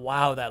thought,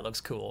 wow, that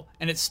looks cool.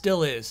 And it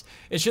still is.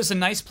 It's just a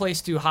nice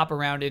place to hop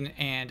around in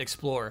and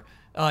explore.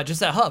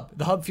 Just that hub.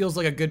 The hub feels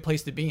like a good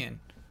place to be in.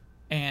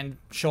 and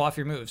show off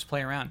your moves,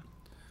 play around.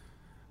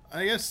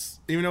 I guess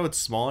even though it's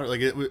smaller,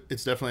 like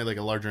it's definitely like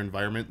a larger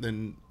environment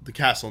than the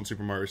castle in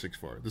Super Mario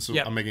 64. This is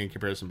I'm making a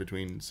comparison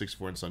between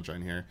 64 and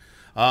Sunshine here.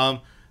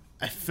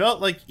 I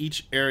felt like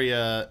each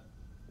area,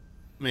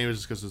 maybe it was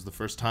just because it was the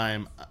first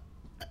time,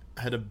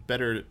 had a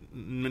better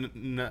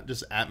not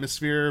just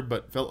atmosphere,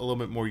 but felt a little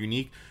bit more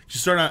unique. You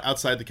start out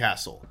outside the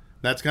castle.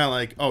 That's kind of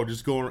like, oh,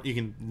 just go. You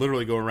can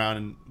literally go around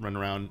and run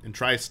around and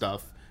try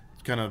stuff.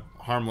 It's kind of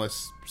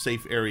harmless,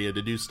 safe area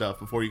to do stuff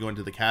before you go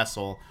into the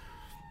castle.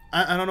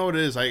 I don't know what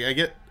it is. I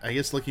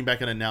guess looking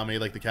back at it now, maybe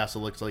like the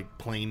castle looks like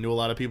plain to a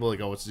lot of people. Like,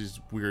 oh, it's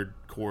these weird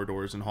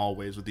corridors and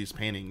hallways with these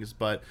paintings.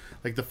 But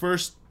like the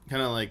first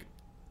kind of like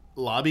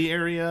lobby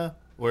area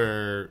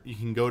where you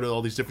can go to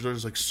all these different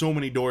doors, like so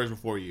many doors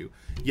before you.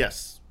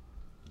 Yes,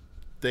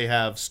 they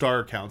have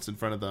star counts in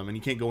front of them, and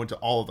you can't go into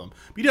all of them.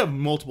 But you have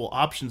multiple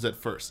options at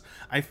first.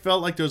 I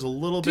felt like there was a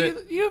little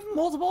bit. You have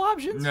multiple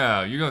options?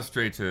 No, you go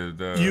straight to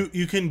the.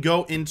 You can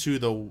go into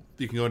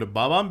you can go to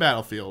Bob-omb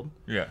Battlefield.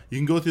 Yeah. You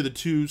can go through the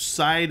two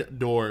side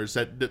doors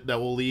that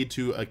will lead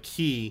to a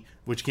key,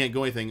 which can't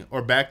go anything,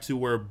 or back to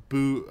where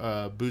Boo's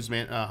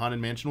Haunted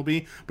Mansion will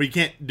be. But you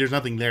can't. There's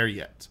nothing there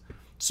yet.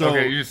 So,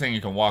 okay, you're just saying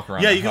you can walk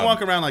around. Yeah, you can walk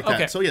around like that.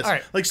 Okay, So yes, all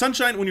right. like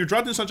Sunshine. When you're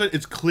dropped in Sunshine,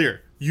 it's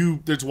clear.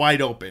 There's wide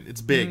open.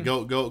 It's big.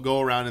 Go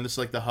around, and this is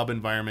like the hub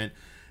environment.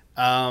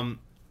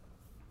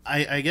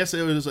 I guess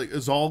it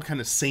was all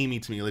kind of samey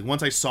to me. Like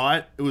once I saw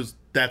it,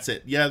 that's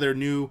it. Yeah, there are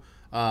new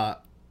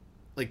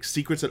like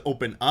secrets that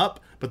open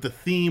up, but the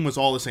theme was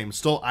all the same. It's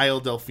still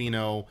Isle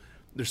Delfino.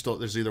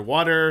 There's either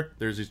water.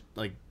 There's these,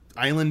 like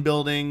island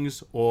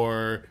buildings,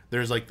 or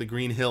there's like the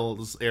Green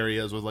Hills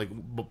areas with like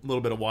a little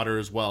bit of water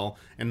as well,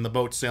 and the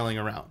boat sailing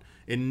around.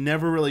 It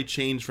never really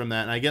changed from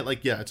that. And I get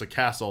like, yeah, it's a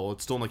castle,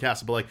 it's still in the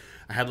castle, but like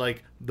I had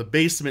like the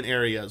basement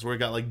areas where it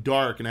got like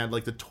dark, and I had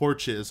like the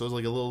torches, so it was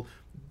like a little,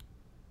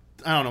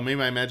 I don't know, maybe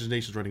my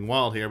imagination's running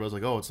wild here, but I was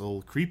like, oh, it's a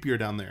little creepier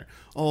down there.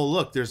 Oh,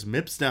 look, there's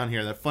MIPS down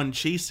here, that fun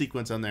chase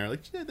sequence on there.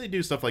 Like, yeah, they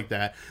do stuff like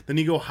that. Then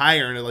you go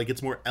higher, and it like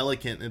gets more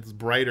elegant, it's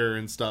brighter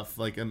and stuff.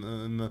 Like,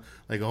 and the,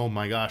 like, oh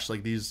my gosh,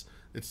 like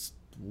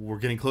we're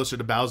getting closer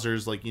to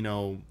Bowser's, like, you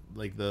know,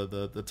 like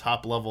the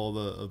top level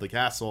of the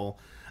castle.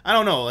 I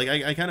don't know, like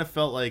I kind of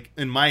felt like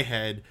in my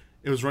head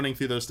it was running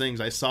through those things.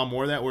 I saw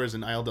more of that, whereas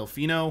in Isle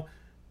Delfino,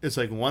 it's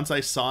like once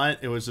I saw it,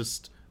 it was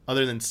just,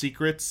 other than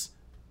secrets,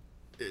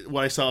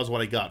 what I saw is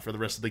what I got for the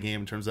rest of the game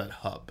in terms of that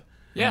hub.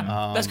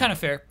 Yeah, that's kind of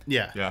fair.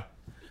 Yeah. Yeah.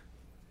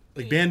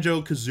 Like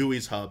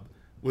Banjo-Kazooie's hub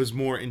was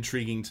more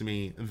intriguing to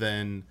me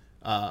than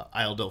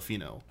Isle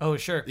Delfino. Oh,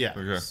 sure. Yeah.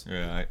 For sure.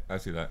 Yeah, I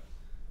see that.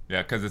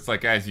 Yeah, because it's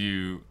like as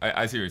you...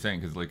 I see what you're saying,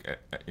 because like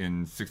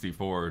in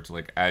 64, it's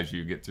like as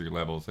you get through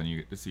levels, then you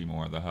get to see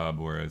more of the hub,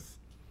 whereas,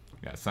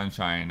 yeah,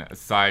 Sunshine,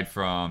 aside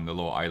from the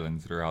little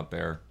islands that are out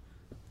there,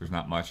 there's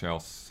not much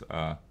else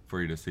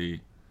for you to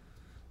see.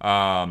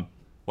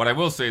 What I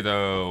will say,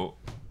 though,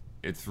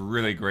 it's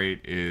really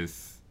great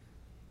is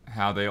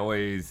how they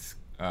always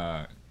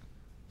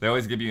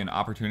give you an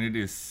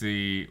opportunity to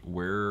see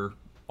where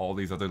all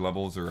these other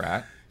levels are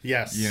at.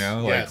 Yes. You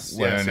know, like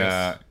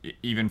when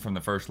even from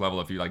the first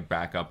level, if you like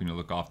back up and you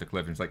look off the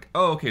cliff, and it's like,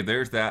 oh, okay,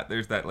 there's that.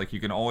 Like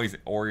you can always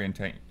orient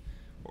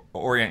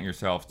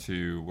yourself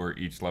to where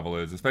each level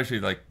is. Especially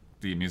like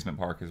the amusement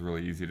park is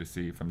really easy to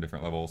see from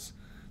different levels.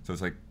 So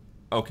it's like,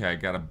 okay, I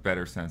got a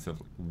better sense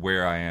of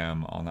where I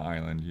am on the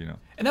island, you know.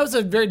 And that was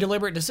a very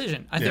deliberate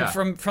decision, I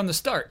think, from the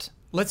start.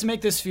 Let's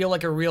make this feel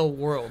like a real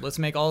world. Let's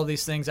make all of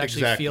these things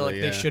actually feel like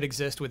they should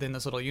exist within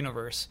this little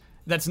universe.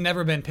 That's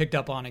never been picked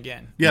up on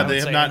again. Yeah, they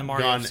have not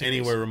gone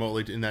anywhere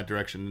remotely in that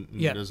direction.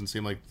 Yeah. It doesn't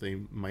seem like they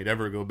might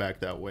ever go back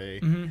that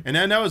way. Mm-hmm. And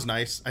then that was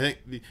nice. I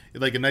think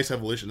like a nice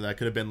evolution of that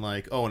could have been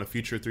like, oh, in a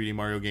future 3D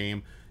Mario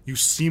game, you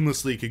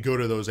seamlessly could go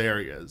to those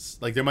areas.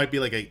 Like there might be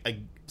like a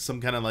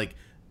some kind of like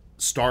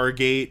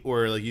Stargate,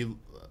 or like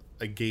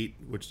a gate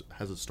which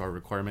has a star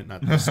requirement,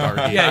 not the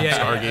Stargate.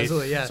 Stargate.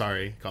 Absolutely, yeah.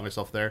 Sorry, caught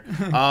myself there.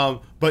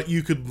 But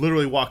you could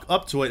literally walk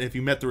up to it, and if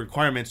you met the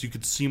requirements, you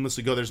could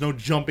seamlessly go. There's no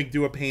jumping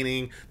through a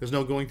painting. There's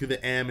no going through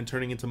the M and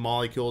turning into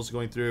molecules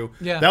going through.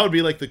 Yeah. That would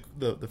be like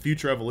the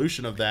future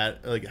evolution of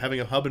that, like having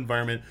a hub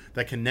environment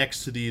that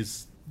connects to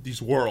these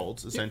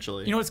worlds,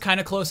 essentially. You know what's kind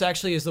of close,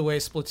 actually, is the way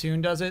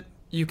Splatoon does it.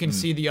 You can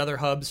see the other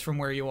hubs from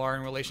where you are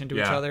in relation to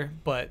each other,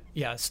 but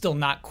yeah, still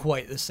not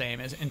quite the same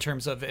as in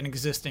terms of an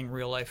existing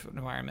real-life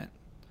environment.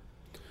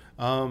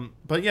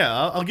 But yeah,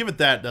 I'll give it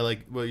that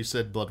like what you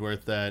said,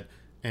 Bloodworth, that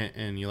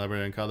and you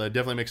elaborated on Kyle, that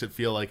definitely makes it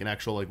feel like an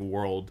actual like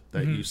world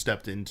that you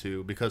stepped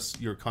into, because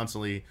you're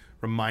constantly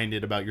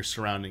reminded about your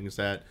surroundings,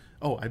 that,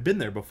 oh, I've been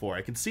there before,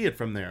 I can see it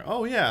from there.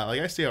 Oh yeah,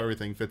 like I see how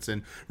everything fits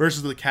in.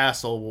 Versus the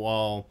castle,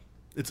 while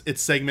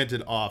it's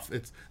segmented off,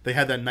 they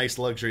had that nice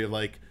luxury of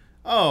like,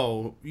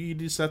 oh, you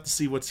just have to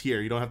see what's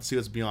here. You don't have to see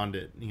what's beyond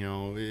it. You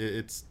know,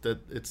 it's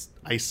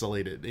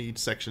isolated. Each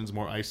section's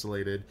more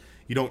isolated.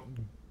 You don't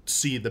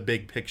see the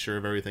big picture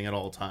of everything at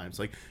all times.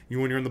 Like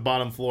when you're in the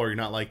bottom floor, you're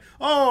not like,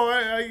 oh,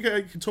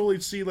 I can totally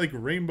see like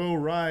Rainbow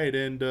Ride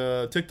and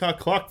TikTok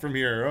Clock from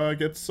here. Oh, it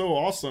gets so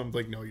awesome.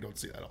 Like, no, you don't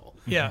see that at all.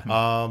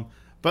 Yeah.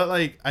 But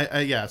like,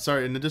 yeah,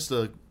 sorry, and just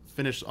to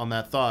finish on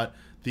that thought,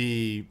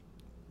 the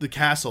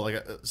castle,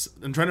 like,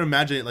 I'm trying to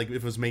imagine it like if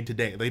it was made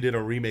today. They did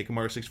a remake of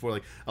Mario 64,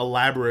 like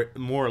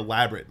more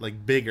elaborate,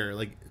 like bigger,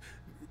 like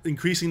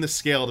increasing the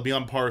scale to be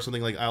on par with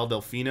something like Isle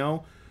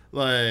Delfino,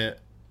 like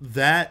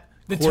that.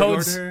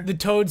 The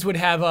toads would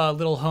have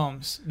little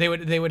homes. They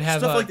would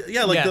have stuff like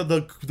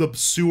the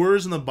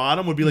sewers in the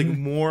bottom would be like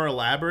more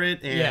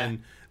elaborate,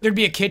 and there'd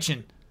be a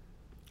kitchen.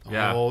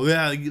 Yeah. Oh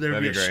yeah,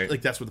 there'd be great.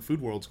 like that's where the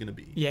food world's gonna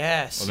be.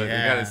 Yes. Well, you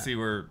got to see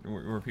where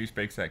Peach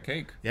bakes that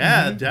cake.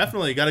 Yeah,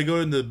 definitely. Got to go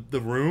in the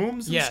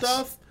rooms and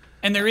stuff.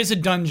 And there is a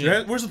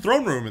dungeon. Where's the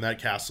throne room in that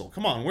castle?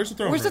 Come on, where's the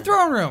throne room? Where's the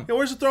throne room? Yeah,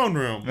 where's the throne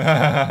room?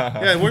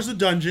 Yeah, where's the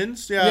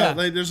dungeons? Yeah,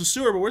 like there's a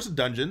sewer, but where's the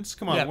dungeons?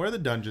 Come on, where are the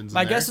dungeons?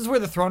 My guess is where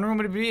the throne room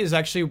would be is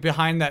actually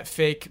behind that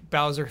fake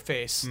Bowser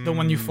face, the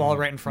one you fall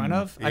right in front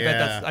of.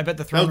 Yeah. I bet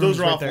the throne room. Those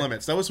are right off there.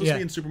 limits. That was supposed to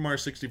be in Super Mario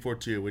 64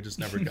 too. We just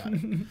never got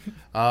it.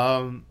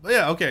 But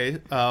yeah, okay.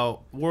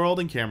 World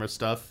and camera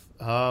stuff.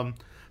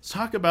 Let's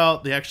talk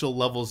about the actual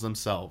levels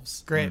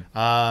themselves. Great.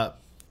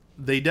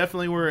 They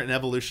definitely were an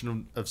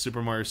evolution of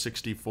Super Mario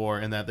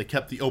 64 in that they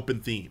kept the open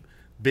theme.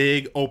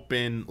 Big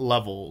open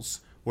levels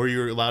where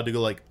you're allowed to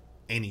go like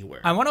anywhere.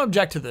 I want to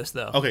object to this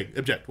though. Okay,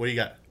 object. What do you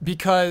got?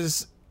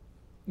 Because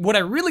what I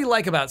really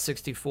like about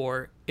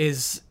 64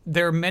 is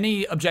there are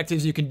many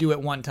objectives you can do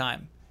at one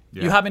time.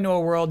 Yeah. You hop into a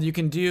world, you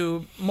can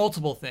do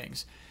multiple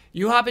things.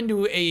 You hop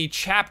into a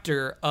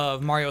chapter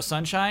of Mario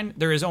Sunshine,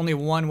 there is only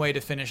one way to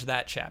finish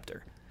that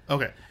chapter.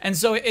 Okay. And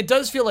so it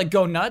does feel like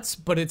go nuts,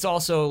 but it's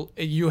also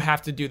you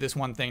have to do this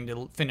one thing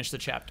to finish the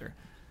chapter.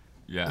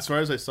 Yeah. As far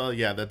as I saw,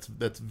 yeah,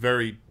 that's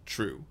very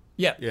true.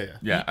 Yeah.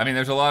 Yeah. I mean,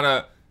 there's a lot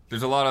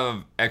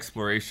of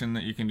exploration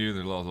that you can do.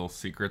 There's a lot of little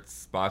secret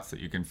spots that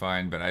you can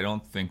find, but I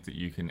don't think that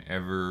you can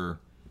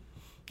ever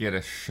get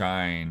a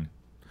shine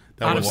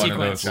Out on of one of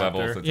those sequence.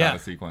 levels that's out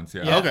of sequence.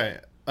 Yeah. Okay.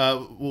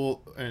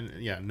 Well, and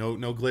yeah, no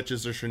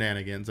glitches or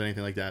shenanigans,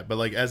 anything like that. But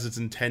like as it's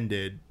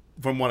intended,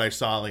 from what I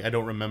saw, like I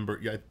don't remember.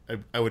 Yeah,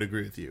 I would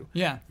agree with you.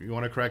 Yeah. If you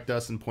want to correct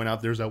us and point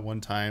out there's that one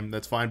time,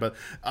 that's fine. But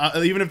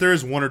even if there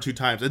is one or two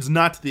times, it's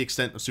not to the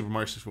extent of Super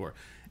Mario 64.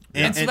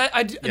 And so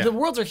the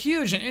worlds are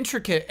huge and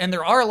intricate, and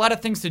there are a lot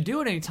of things to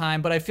do at any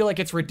time. But I feel like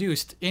it's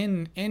reduced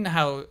in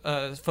how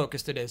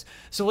focused it is.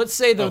 So let's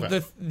say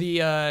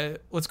the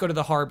let's go to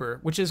the harbor,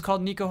 which is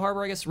called Nico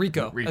Harbor, I guess.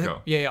 Rico.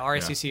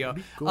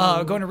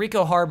 RICCO. Going to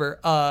Rico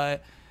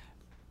Harbor.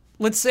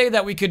 Let's say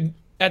that we could.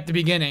 At the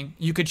beginning,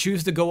 you could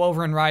choose to go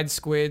over and ride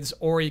squids,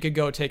 or you could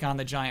go take on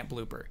the giant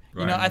blooper.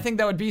 You know, I think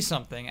that would be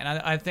something, and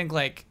I think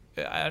like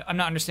I'm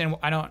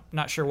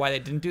not sure why they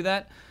didn't do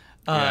that.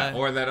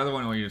 Or that other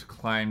one where you just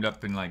climbed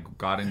up and like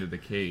got into the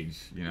cage.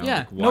 You know, yeah,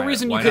 like, no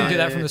reason you couldn't do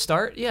that from the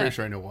start. Yeah, pretty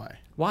sure I know why.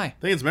 Why? I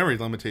think it's memory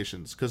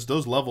limitations because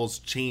those levels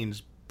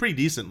change pretty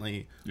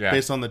decently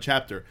based on the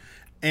chapter.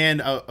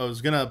 And I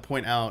was gonna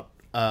point out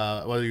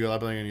whether you're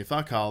elaborating on your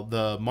thought, Kyle,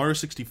 the Mario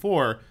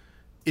 64,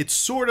 it's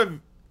sort of.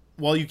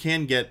 While you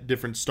can get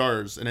different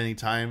stars at any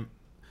time,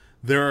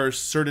 there are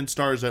certain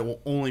stars that will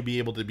only be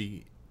able to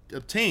be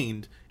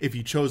obtained if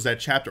you chose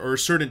that chapter or a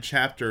certain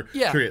chapter.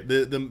 Yeah. Period.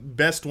 The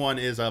best one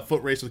is a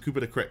foot race with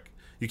Koopa the Crick.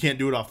 You can't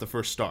do it off the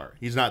first star.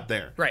 He's not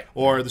there. Right.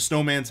 Or the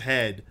Snowman's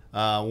Head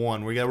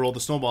one, where you got to roll the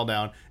snowball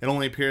down. It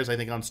only appears, I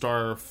think, on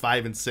star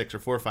 5 and 6 or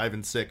 4, 5,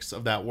 and 6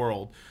 of that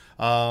world.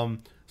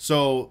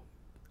 So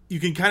you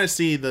can kind of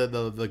see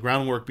the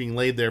groundwork being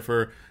laid there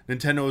for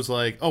Nintendo's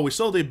like, oh, we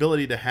still have the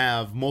ability to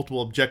have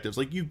multiple objectives.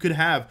 Like you could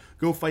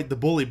go fight the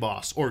bully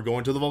boss or go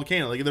into the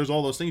volcano. Like there's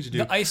all those things you do.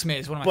 The ice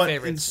maze, one of my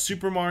favorites. But in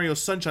Super Mario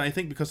Sunshine, I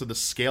think because of the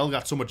scale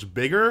got so much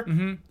bigger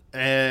and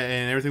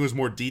everything was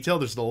more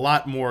detailed, there's a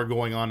lot more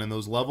going on in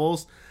those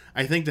levels.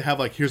 I think to have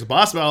like, here's a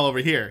boss battle over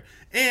here,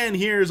 and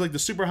here's like the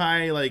super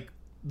high like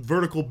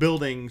vertical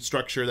building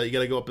structure that you got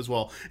to go up as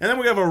well, and then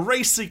we have a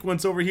race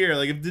sequence over here.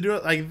 Like if to do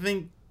it, I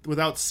think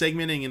without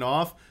segmenting it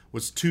off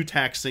was too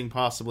taxing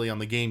possibly on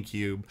the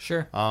GameCube.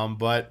 Sure.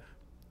 But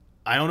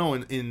I don't know,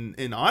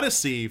 in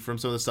Odyssey, from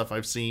some of the stuff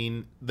I've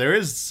seen, there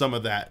is some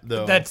of that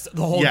though. That's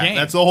the whole game. Yeah,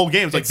 that's the whole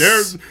game. It's like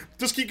there's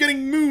just keep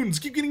getting moons.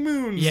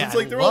 Yeah, it's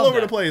like they're all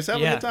over the place,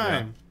 having a good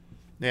time.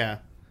 Yeah.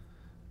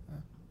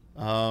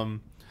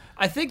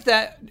 I think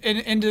that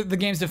in the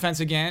game's defense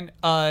again,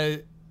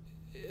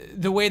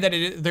 the way that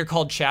they're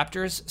called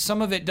chapters,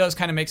 some of it does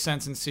kind of make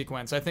sense in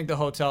sequence. I think the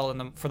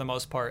hotel, for the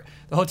most part,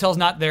 the hotel's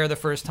not there the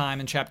first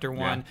time in chapter 1.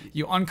 Yeah.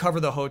 You uncover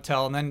the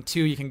hotel, and then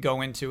 2, you can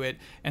go into it,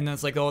 and then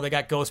it's like, oh, they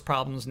got ghost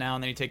problems now,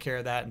 and then you take care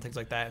of that and things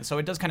like that. And so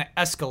it does kind of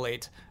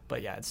escalate,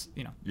 but yeah, it's,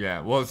 you know.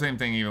 Yeah, well, the same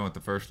thing even with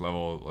the first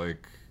level,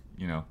 like,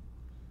 you know,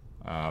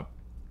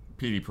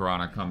 PD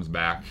Piranha comes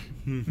back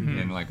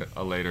in like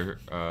a later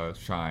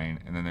shine,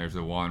 and then there's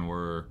the one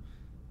where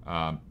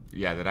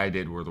that I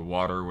did where the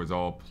water was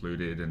all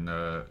polluted and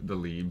the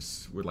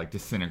leaves would like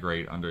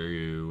disintegrate under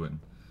you,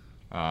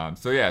 and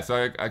so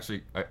I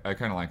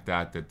kind of like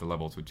that the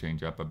levels would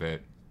change up a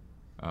bit.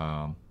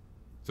 So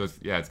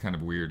it's kind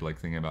of weird like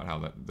thinking about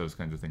how those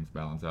kinds of things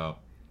balance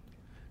out.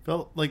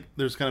 felt like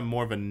there's kind of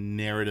more of a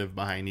narrative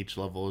behind each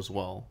level as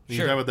well. You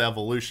Sure. talk about the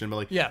evolution,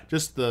 but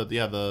just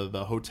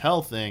the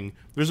hotel thing.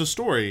 There's a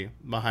story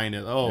behind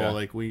it. Oh, Yeah.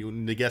 like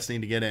the guests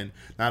need to get in.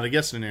 Not a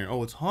guest in there.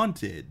 Oh, it's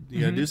haunted.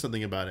 You gotta do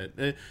something about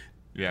it.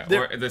 Yeah,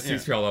 There- or the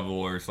seashell level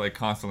where it's like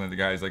constantly the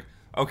guy's like,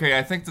 okay,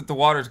 I think that the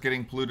water's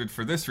getting polluted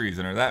for this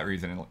reason or that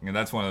reason, and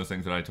that's one of those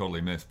things that I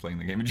totally missed playing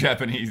the game in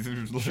Japanese. It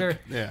was like, Sure.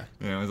 Yeah.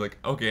 You know, it was like,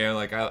 okay,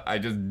 like I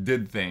just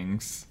did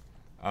things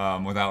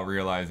without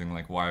realizing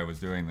like why I was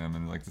doing them,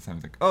 and like this time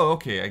it's like, oh,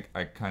 okay,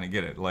 I kind of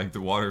get it. Like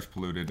the water's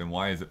polluted, and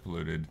why is it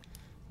polluted?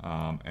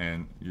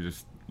 And you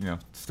just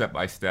step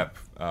by step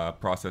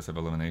process of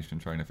elimination,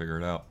 trying to figure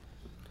it out.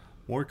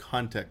 More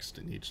context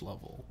in each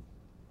level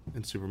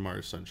in Super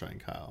Mario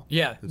Sunshine, Kyle.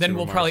 Yeah, than then Super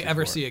we'll Mario probably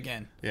ever 64. see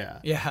again. Yeah.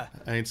 Yeah.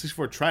 I mean,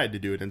 64 tried to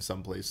do it in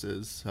some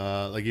places.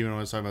 Like even when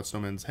I was talking about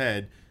Snowman's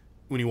Head,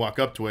 when you walk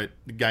up to it,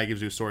 the guy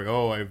gives you a story.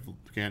 Oh,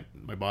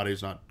 my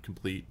body's not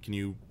complete. Can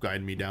you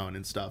guide me down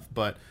and stuff?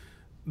 But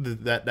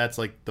that's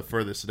like the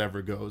furthest it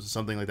ever goes.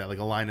 Something like that, like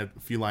a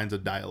few lines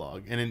of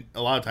dialogue, and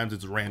a lot of times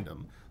it's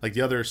random. Like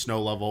the other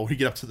snow level, when you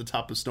get up to the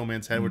top of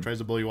Snowman's Head, where it tries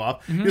to blow you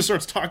off, he just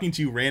starts talking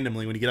to you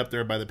randomly. When you get up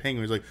there by the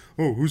penguin, he's like,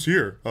 "Oh, who's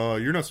here?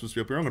 You're not supposed to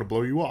be up here. I'm going to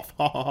blow you off."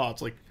 Ha ha ha!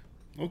 It's like,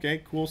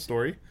 okay, cool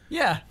story.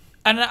 Yeah.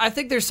 And I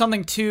think there's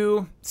something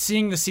to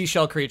seeing the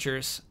seashell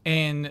creatures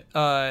in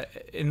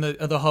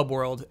the hub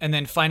world and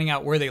then finding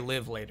out where they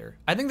live later.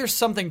 I think there's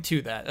something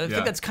to that. I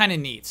think that's kind of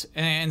neat.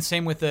 And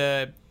same with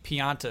the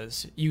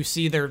Piantas. You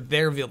see their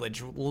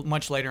village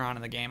much later on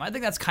in the game. I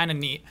think that's kind of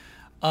neat.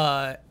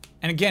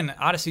 And again,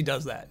 Odyssey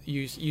does that.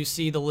 You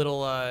see the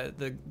little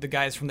the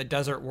guys from the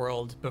desert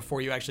world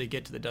before you actually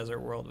get to the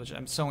desert world, which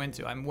I'm so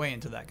into. I'm way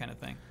into that kind of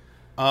thing.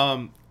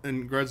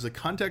 In regards to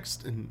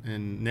context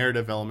and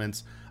narrative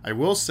elements, I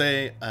will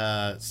say,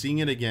 seeing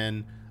it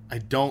again, I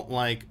don't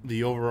like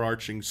the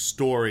overarching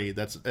story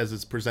as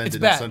it's presented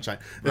in bad. Sunshine.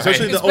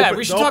 Especially It's bad.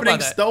 We should talk about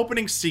that. The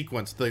opening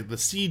sequence, the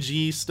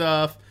CG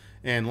stuff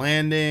and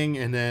landing,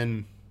 and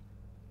then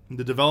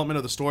the development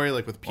of the story,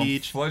 like with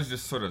Peach. Flood's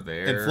just sort of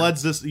there. And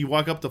Flood's this. You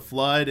walk up to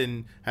Flood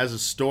and has a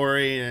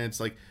story, and it's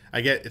like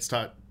it's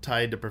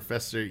tied to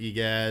Professor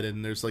Egad,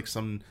 and there's like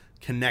some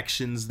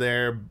connections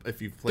there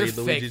if you've played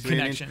They're Luigi's fake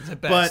Mansion. connections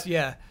at best. But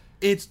yeah.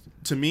 it's,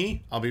 to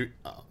me, I'll be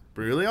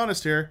really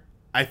honest here,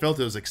 I felt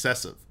it was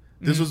excessive.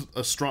 This was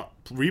a strong,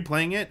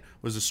 replaying it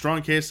was a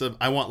strong case of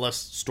I want less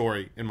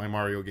story in my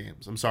Mario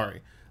games. I'm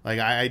sorry. Like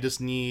I just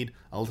need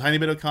a tiny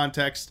bit of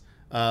context.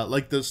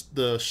 Like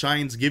the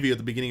shines give you at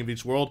the beginning of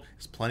each world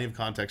is plenty of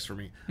context for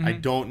me. I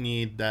don't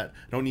need that.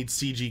 I don't need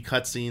CG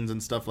cutscenes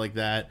and stuff like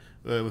that.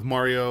 With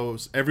Mario,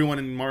 everyone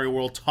in Mario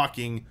World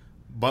talking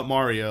but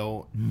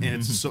Mario, and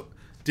it's so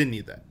didn't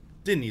need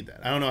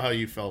that. I don't know how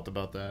you felt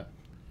about that.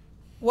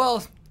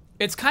 Well,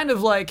 it's kind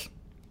of like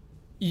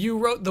you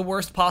wrote the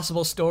worst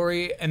possible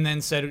story and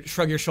then said,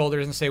 shrug your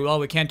shoulders and say, well,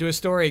 we can't do a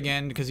story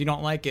again because you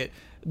don't like it.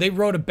 They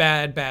wrote a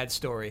bad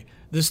story.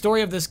 The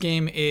story of this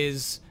game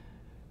is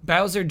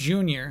Bowser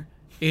Jr.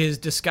 is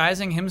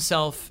disguising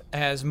himself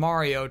as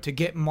Mario to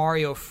get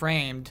Mario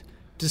framed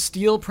to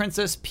steal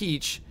Princess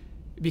Peach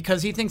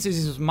because he thinks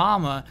he's his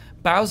mama.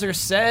 Bowser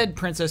said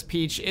Princess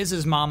Peach is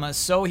his mama,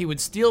 so he would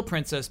steal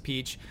Princess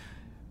Peach.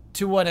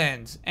 To what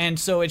end? And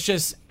so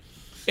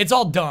it's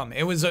all dumb.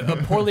 It was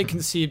a poorly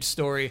conceived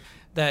story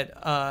that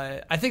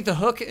I think the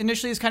hook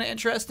initially is kind of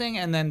interesting,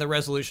 and then the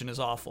resolution is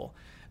awful.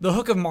 The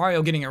hook of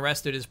Mario getting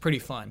arrested is pretty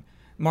fun.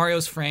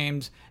 Mario's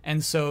framed,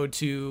 and so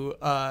to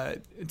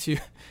do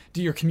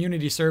your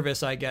community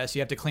service, I guess,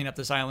 you have to clean up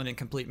this island and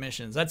complete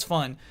missions. That's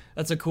fun.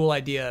 That's a cool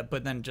idea,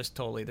 but then just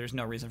totally, there's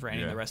no reason for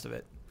any of the rest of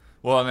it.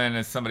 Well, and then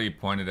as somebody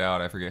pointed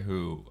out, I forget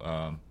who,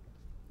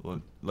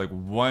 like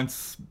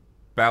once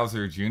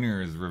Bowser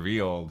Jr. is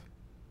revealed,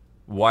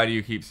 why do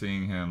you keep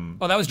seeing him?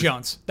 Oh, that was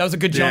Jones. That was a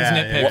good Jones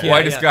nitpick.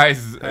 Why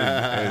disguise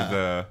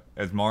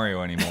as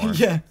Mario anymore?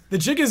 Yeah, the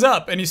jig is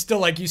up, and you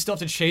still have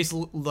to chase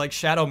like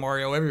Shadow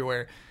Mario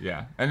everywhere.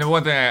 Yeah, and the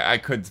one thing I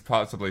could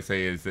possibly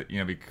say is that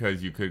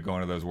because you could go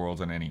into those worlds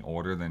in any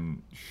order,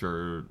 then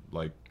sure,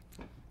 like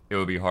it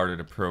would be harder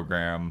to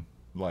program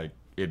like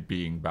it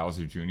being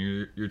Bowser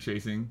Jr. you're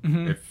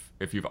chasing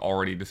if you've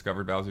already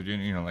discovered Bowser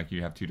Jr. Like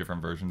you have two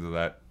different versions of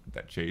that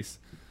chase.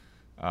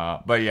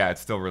 But yeah,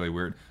 it's still really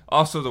weird.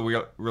 Also,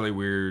 the really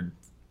weird,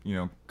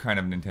 kind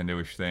of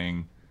Nintendo-ish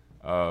thing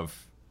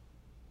of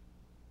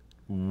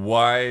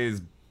why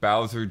is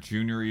Bowser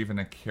Jr. even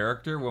a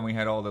character when we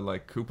had all the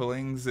like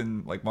Koopalings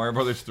in like Mario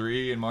Brothers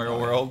 3 and Mario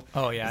World?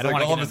 Oh yeah, it's I don't like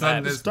want to all get of a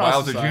into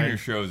sudden that. this Bowser Jr.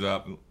 shows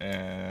up,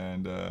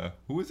 and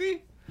who is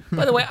he?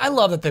 By the way, I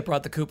love that they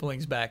brought the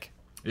Koopalings back.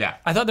 Yeah,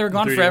 I thought they were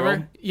gone 3D forever.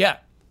 World? Yeah,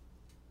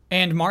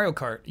 and Mario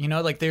Kart.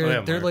 Like they're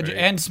Mario legit, Kart.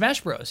 and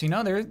Smash Bros.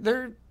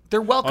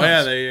 They're welcome. Oh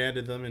yeah, they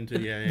added them into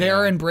They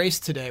are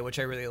embraced today, which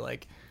I really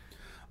like.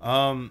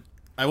 I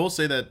will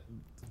say that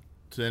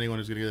to anyone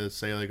who's gonna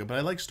say like, but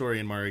I like story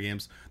in Mario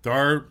games. There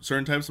are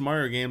certain types of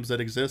Mario games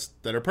that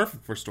exist that are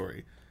perfect for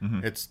story.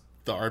 It's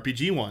the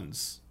RPG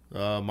ones,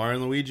 Mario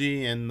and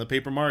Luigi and the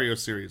Paper Mario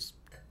series.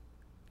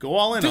 go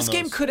all in. This on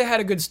game those. could have had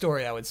a good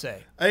story, I would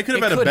say. It could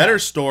have had a better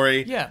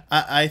story. Yeah.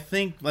 I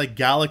think like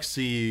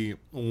Galaxy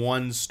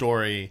 1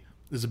 story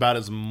is about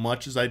as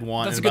much as I'd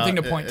want. That's and a good thing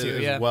about to point to,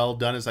 as yeah. well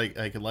done as I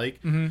could like,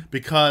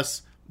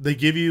 because they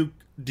give you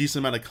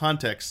decent amount of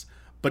context.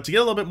 But to get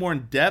a little bit more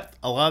in depth,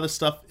 a lot of the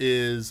stuff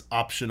is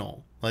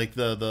optional. Like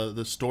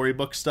the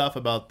storybook stuff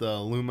about the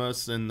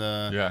Lumos and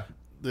the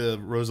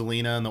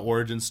Rosalina and the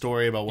origin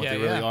story about what they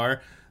really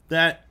are.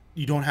 That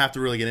you don't have to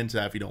really get into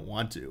that if you don't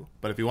want to.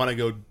 But if you want to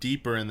go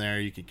deeper in there,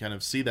 you can kind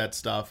of see that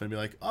stuff and be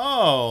like,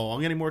 oh, I'm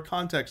getting more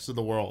context to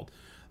the world.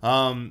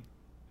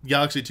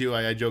 Galaxy 2,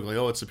 I joke like,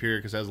 oh, it's superior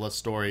because it has less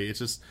story. It's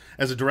just,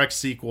 as a direct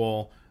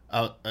sequel,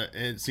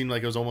 it seemed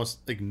like it was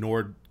almost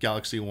ignored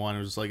Galaxy 1. It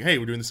was like, hey,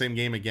 we're doing the same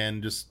game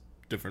again, just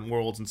different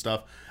worlds and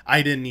stuff.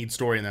 I didn't need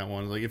story in that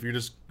one. Like, if you're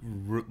just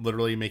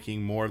literally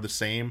making more of the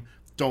same,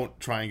 don't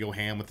try and go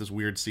ham with this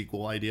weird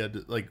sequel idea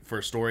like for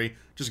a story.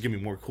 Just give me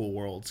more cool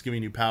worlds, give me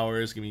new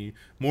powers, give me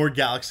more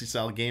Galaxy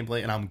style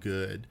gameplay, and I'm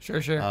good.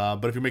 Sure.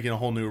 But if you're making a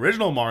whole new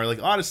original Mario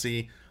like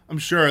Odyssey, I'm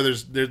sure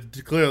there's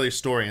clearly a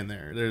story in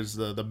there. There's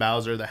the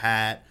Bowser, the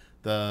hat,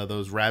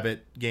 those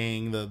rabbit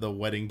gang, the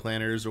wedding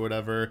planners or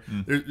whatever.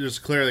 There's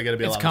clearly got to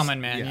be a lot. It's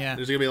coming, man. Yeah,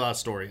 there's gonna be a lot of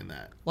story in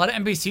that. A lot of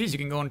NPCs you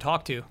can go and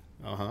talk to.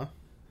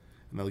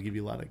 And they'll give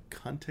you a lot of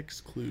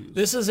context clues.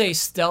 This is a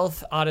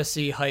Stealth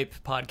Odyssey hype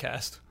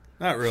podcast.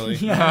 Not really.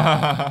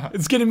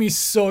 It's getting me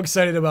so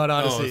excited about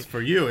Odyssey. Oh, it's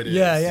for you it is.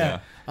 Yeah.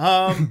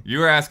 You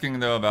were asking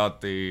though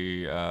about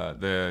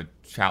the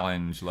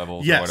challenge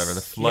levels or whatever,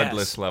 the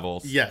floodless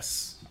levels.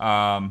 Yes.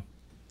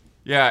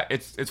 Yeah,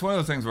 it's one of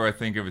those things where I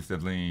think it was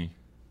definitely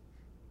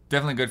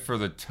good for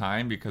the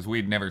time because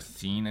we'd never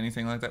seen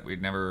anything like that.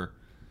 We'd never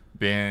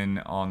been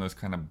on those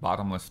kind of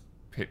bottomless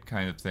pit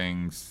kind of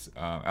things,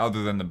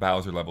 other than the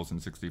Bowser levels in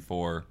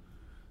 64,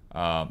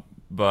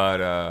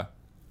 but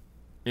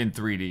in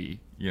 3D,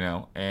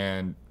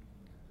 and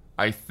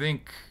I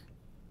think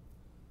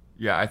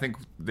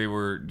they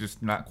were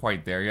just not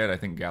quite there yet. I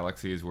think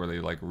Galaxy is where they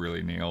like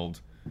really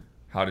nailed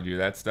how to do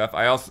that stuff.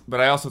 I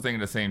also think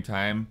at the same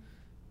time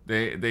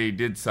they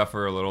did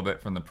suffer a little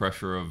bit from the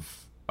pressure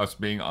of us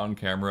being on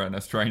camera and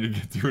us trying to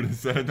get through it a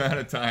set amount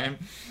of time,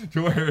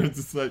 to where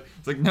it's like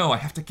no, I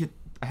have to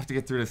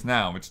get through this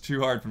now. It's too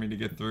hard for me to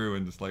get through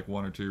in just like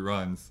 1 or 2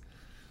 runs.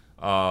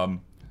 The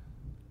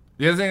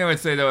other thing I would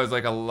say though is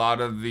like a lot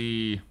of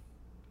the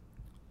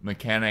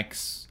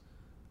mechanics,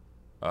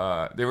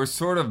 they were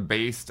sort of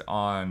based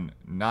on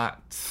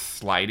not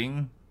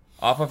sliding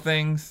off of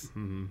things,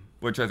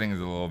 which I think is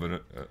a little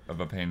bit of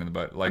a pain in the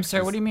butt. Like, I'm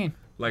sorry, what do you mean?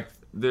 Like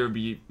there would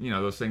be,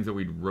 those things that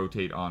we'd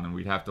rotate on, and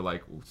we'd have to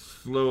like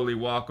slowly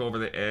walk over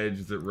the edge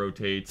as it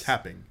rotates.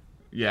 Tapping.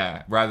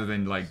 Yeah, rather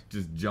than like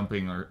just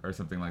jumping or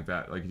something like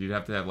that. Like you'd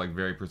have to have like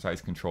very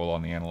precise control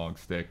on the analog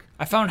stick.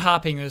 I found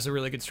hopping is a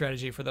really good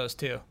strategy for those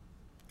too.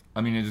 I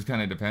mean, it just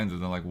kind of depends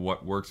on like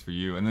what works for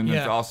you. And then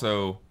there's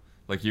also,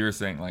 like you were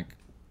saying, like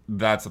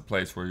that's a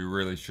place where you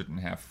really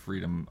shouldn't have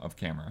freedom of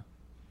camera.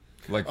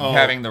 Like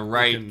having the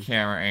right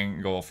camera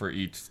angle for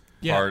each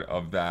part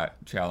of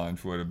that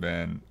challenge would have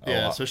been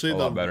especially a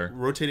lot better.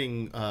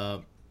 Rotating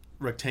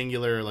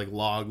rectangular like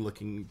log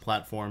looking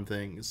platform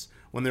things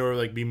when there were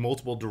like be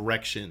multiple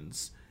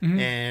directions,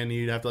 and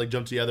you'd have to like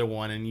jump to the other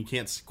one and you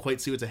can't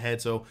quite see what's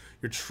ahead, so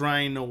you're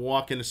trying to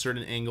walk in a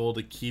certain angle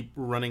to keep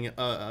running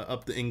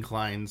up the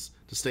inclines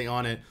to stay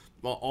on it,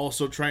 while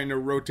also trying to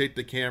rotate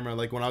the camera.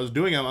 Like when I was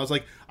doing them,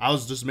 I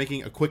was just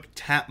making a quick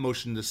tap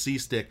motion to C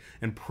stick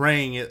and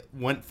praying it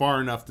went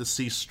far enough to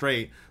see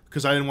straight,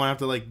 because I didn't want to have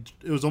to like,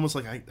 it was almost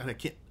like I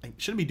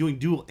shouldn't be doing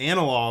dual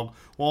analog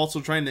while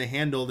also trying to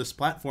handle this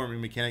platforming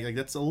mechanic. Like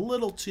that's a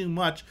little too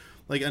much.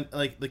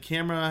 Like the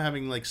camera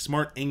having like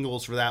smart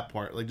angles for that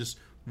part, like just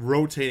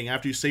rotating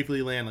after you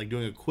safely land, like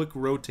doing a quick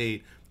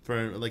rotate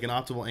for like an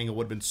optimal angle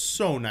would have been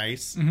so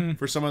nice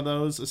for some of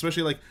those,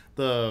 especially like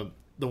the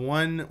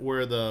one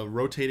where the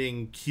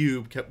rotating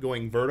cube kept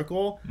going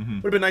vertical.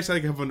 Would have been nice to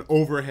like have an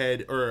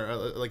overhead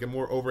or like a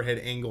more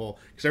overhead angle,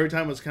 because every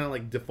time it was kind of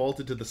like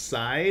defaulted to the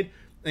side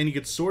and you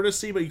could sort of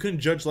see, but you couldn't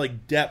judge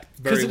like depth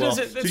very well.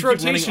 Because it's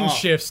rotation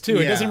shifts too.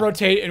 It doesn't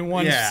rotate in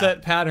one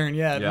set pattern.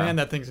 Man,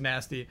 that thing's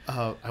nasty.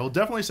 I will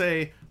definitely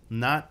say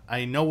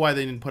I know why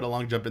they didn't put a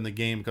long jump in the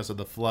game because of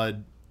the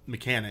flood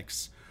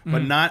mechanics,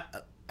 but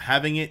not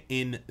having it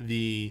in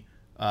the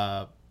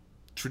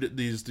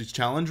these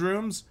challenge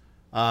rooms,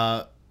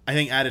 I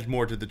think added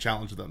more to the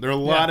challenge of them. There are a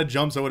lot of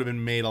jumps that would have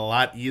been made a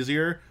lot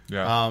easier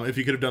if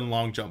you could have done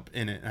long jump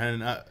in it.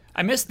 And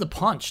I missed the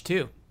punch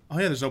too. Oh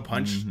yeah, there's no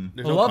punch.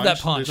 There's I love that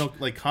punch. There's no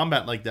like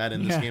combat like that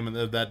in this game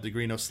of that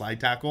degree. No slide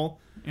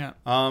tackle. Yeah.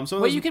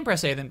 So you can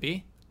press A then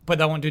B, but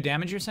that won't do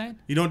damage. You're saying?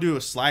 You don't do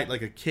a slide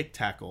like a kick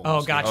tackle.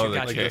 Oh, gotcha.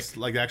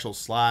 Like the actual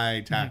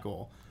slide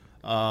tackle.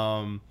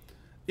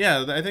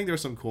 Yeah, I think there were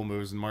some cool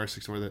moves in Mario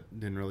 64 that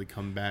didn't really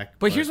come back.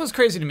 But here's what's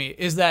crazy to me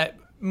is that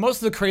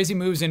most of the crazy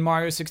moves in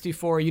Mario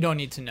 64 you don't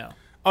need to know.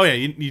 Oh yeah,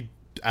 you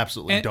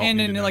absolutely don't. And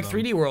need in to know like them.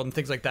 3D World and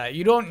things like that,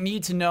 you don't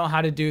need to know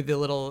how to do the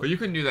little. But you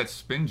can do that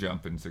spin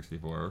jump in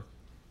 64.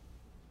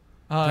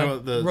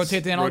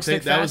 rotate the analog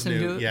stick that was fast and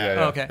new. do it? Yeah,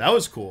 Oh, okay. that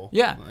was cool.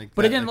 Yeah, Like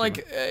but that, again,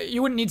 like,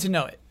 you wouldn't need to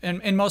know it.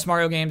 And in most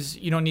Mario games,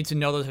 you don't need to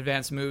know those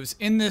advanced moves.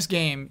 In this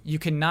game, you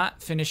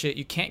cannot finish it.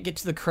 You can't get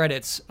to the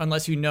credits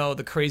unless you know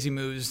the crazy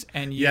moves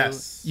and you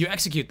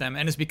execute them.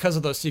 And it's because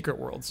of those secret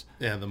worlds.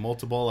 yeah, the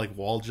multiple like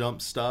wall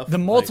jump stuff. The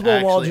multiple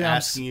like, wall actually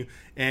jumps. asking you,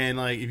 and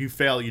like if you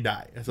fail, you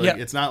die. It's like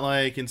it's not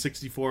like in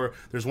 64.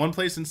 There's one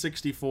place in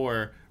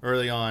 64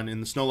 early on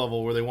in the snow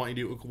level where they want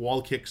you to do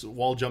wall kicks,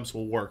 wall jumps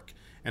will work.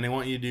 And they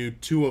want you to do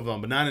 2 of them,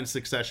 but not in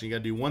succession. You got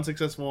to do one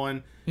successful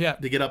one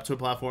to get up to a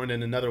platform, and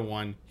then another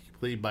one. You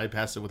completely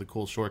bypass it with a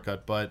cool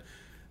shortcut. But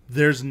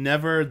there's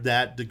never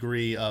that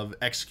degree of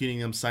executing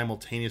them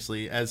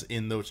simultaneously as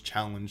in those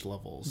challenge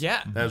levels.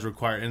 Yeah. That is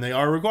required. And they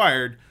are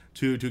required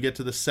to get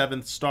to the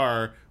 7th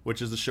star,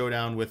 which is the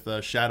showdown with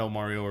Shadow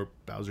Mario or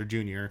Bowser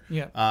Jr.,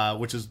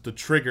 which is the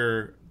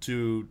trigger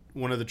to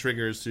one of the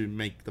triggers to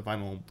make the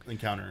final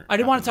encounter. I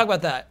did want to talk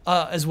about that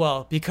as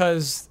well,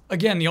 because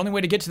again, the only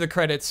way to get to the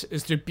credits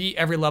is to beat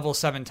every level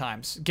 7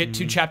 times, get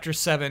to chapter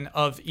 7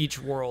 of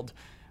each world,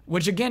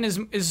 which again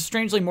is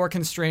strangely more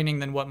constraining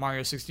than what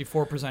Mario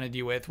 64 presented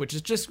you with, which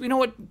is just, you know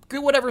what,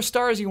 get whatever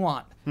stars you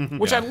want,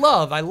 which I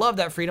love. I love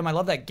that freedom. I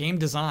love that game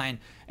design.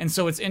 And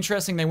so it's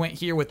interesting they went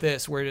here with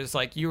this, where it's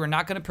like you are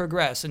not going to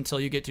progress until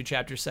you get to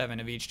chapter 7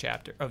 of each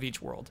chapter of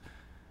each world.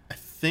 I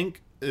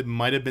think it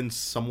might have been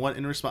somewhat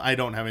in response. I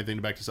don't have anything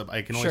to back this up.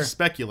 I can only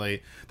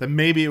speculate that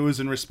maybe it was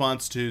in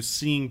response to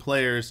seeing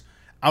players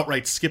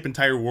outright skip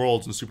entire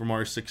worlds in Super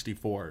Mario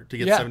 64 to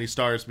get 70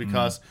 stars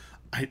because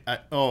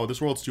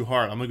this world's too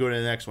hard. I'm gonna go to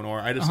the next one, or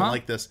I just don't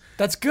like this.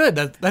 That's good.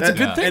 That's a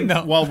good thing, and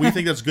though. While we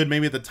think that's good,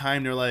 maybe at the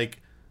time they're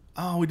like,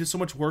 "Oh, we did so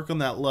much work on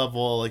that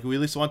level. Like, we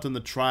at least want them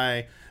to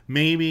try."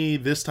 Maybe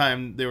this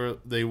time they were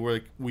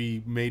like,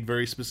 "We made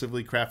very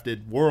specifically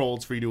crafted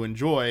worlds for you to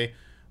enjoy.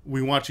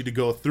 We want you to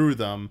go through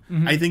them."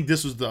 I think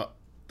this was the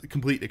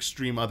complete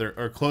extreme other,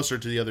 or closer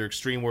to the other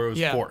extreme, where it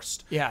was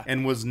forced,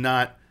 and was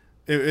not.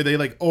 They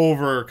like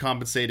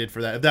overcompensated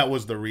for that. If that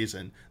was the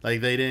reason,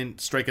 like they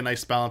didn't strike a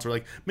nice balance. Where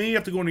like maybe you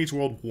have to go into each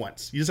world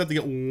once. You just have to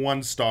get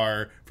 1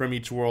 star from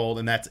each world,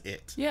 and that's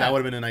it. Yeah, that would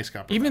have been a nice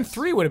compromise. Even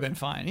 3 would have been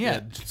fine.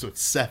 Yeah. So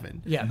it's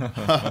 7.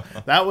 Yeah,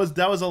 that was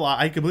a lot.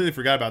 I completely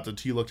forgot about it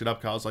until you looked it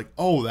up. Kyle. I was like,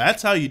 oh,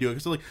 that's how you do it.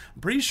 Because like,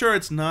 I'm pretty sure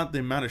it's not the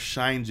amount of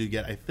shines you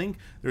get. I think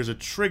there's a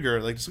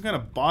trigger, like some kind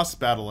of boss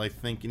battle. I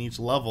think in each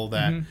level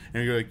that, and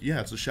you're like,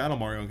 yeah, it's a Shadow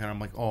Mario encounter. I'm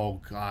like,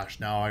 oh gosh,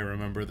 now I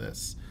remember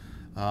this.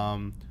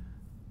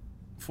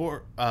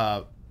 For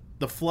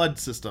the flood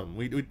system,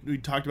 we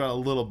talked about it a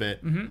little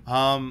bit.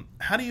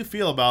 How do you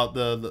feel about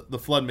the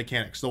flood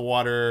mechanics, the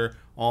water,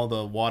 all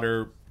the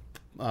water,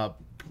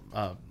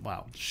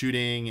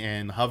 shooting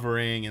and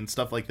hovering and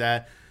stuff like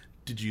that?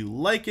 Did you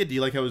like it? Do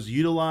you like how it was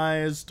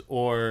utilized?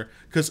 Or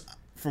because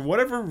for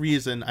whatever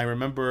reason, I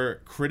remember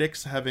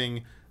critics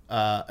having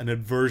an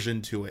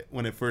aversion to it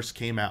when it first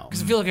came out.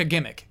 Because it feels like a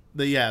gimmick.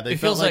 It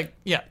feels like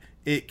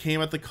it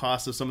came at the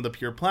cost of some of the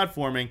pure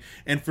platforming,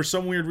 and for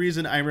some weird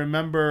reason, I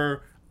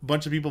remember a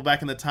bunch of people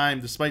back in the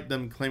time, despite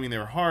them claiming they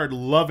were hard,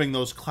 loving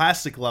those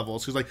classic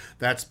levels, because like,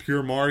 that's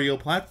pure Mario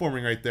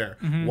platforming right there.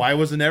 Why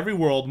wasn't every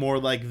world more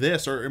like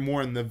this, or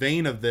more in the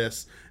vein of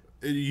this?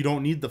 You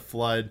don't need the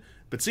flood.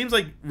 But it seems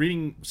like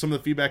reading some of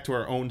the feedback to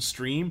our own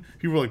stream,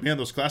 people were like, man,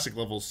 those classic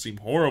levels seem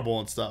horrible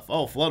and stuff.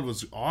 Oh, Flood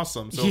was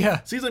awesome. So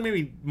it seems like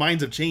maybe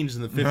minds have changed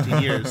in the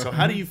 15 years. So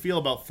how do you feel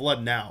about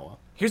Flood now?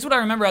 Here's what I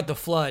remember at the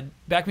Flood.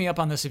 Back me up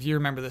on this if you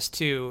remember this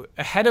too.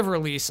 Ahead of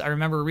release, I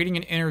remember reading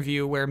an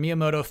interview where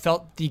Miyamoto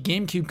felt the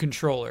GameCube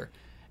controller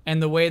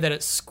and the way that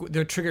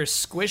the triggers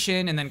squish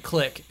in and then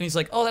click. And he's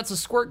like, oh, that's a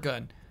squirt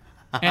gun.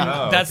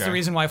 And that's the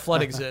reason why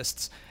Flood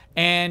exists.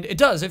 And it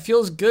does. It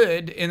feels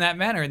good in that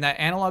manner, in that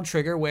analog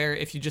trigger where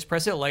if you just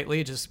press it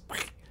lightly, it just...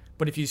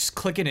 But if you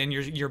click it in,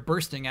 you're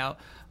bursting out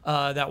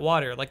that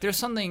water. Like, there's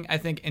something, I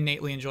think,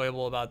 innately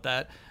enjoyable about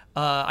that.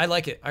 I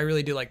like it. I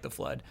really do like the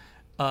Flood.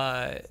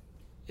 I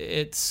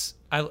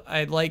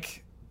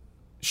like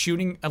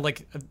shooting. I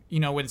like,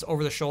 when it's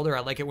over the shoulder. I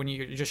like it when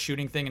you're just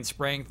shooting things and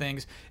spraying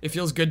things. It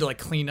feels good to like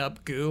clean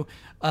up goo.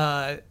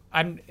 I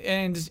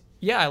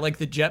like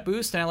the jet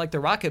boost and I like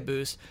the rocket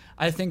boost.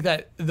 I think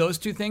that those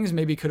two things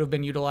maybe could have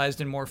been utilized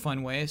in more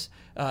fun ways.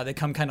 They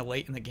come kind of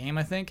late in the game,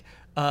 I think.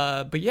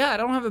 But yeah, I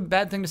don't have a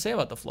bad thing to say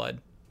about the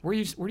Flood. Where do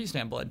you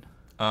stand, Blood?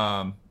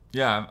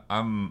 Yeah,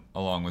 I'm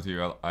along with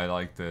you. I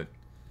like that,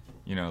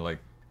 like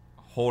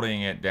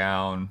holding it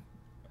down,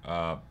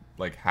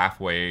 like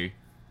halfway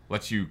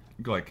lets you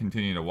like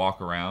continue to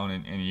walk around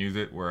and use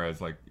it.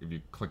 Whereas like if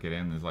you click it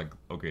in, it's like,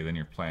 okay, then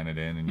you're playing it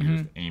in and you're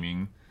just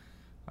aiming.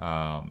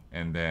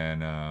 And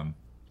then, and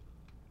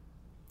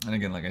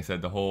again, like I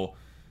said, the whole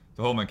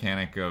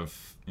mechanic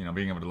of,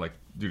 being able to like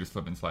do the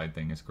slip and slide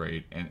thing is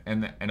great.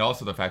 And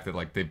also the fact that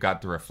like they've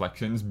got the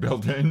reflections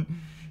built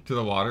in to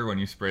the water when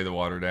you spray the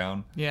water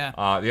down. Yeah.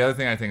 The other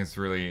thing I think is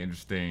really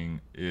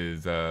interesting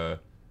is, that,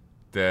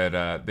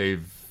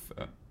 they've,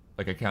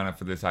 like accounted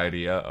for this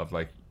idea of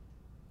like,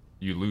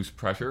 you lose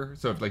pressure.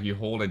 So if like you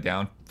hold it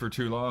down for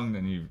too long,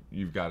 then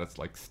you've got to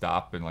like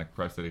stop and like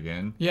press it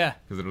again. Yeah.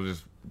 Because it'll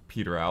just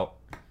peter out.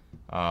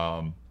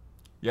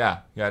 Yeah,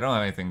 I don't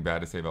have anything bad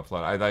to say about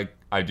Flood.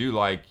 I do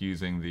like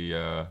using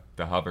the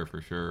hover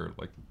for sure,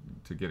 like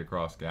to get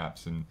across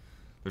gaps, and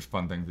there's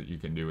fun things that you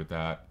can do with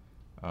that.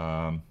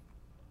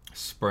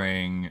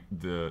 Spraying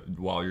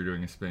while you're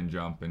doing a spin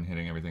jump and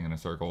hitting everything in a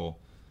circle,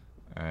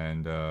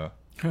 and Oh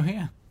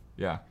yeah.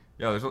 yeah.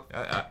 There's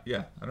I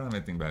don't have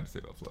anything bad to say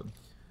about Flood.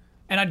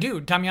 And I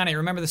do, Damiani,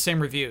 remember the same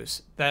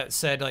reviews that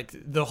said like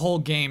the whole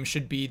game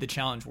should be the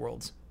challenge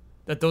worlds.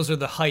 That those are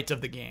the height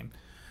of the game.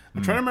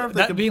 I'm trying to remember if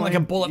they That being like a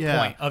bullet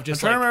point of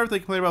just I'm trying to like- remember if they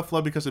complained about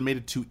Flood because it made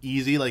it too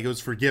easy, like it was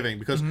forgiving.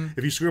 Because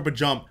if you screw up a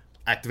jump,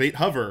 activate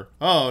hover.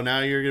 Oh, now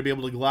you're gonna be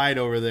able to glide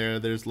over there.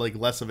 There's like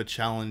less of a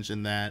challenge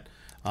in that.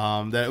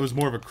 That it was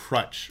more of a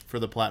crutch for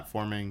the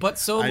platforming. But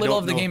so I little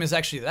don't of the know- game is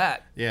actually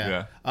that.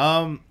 Yeah.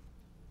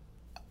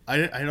 I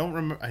don't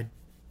remember. I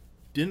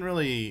didn't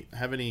really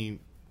have any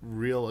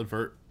real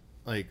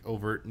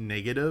overt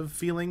negative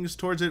feelings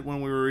towards it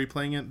when we were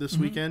replaying it this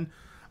weekend.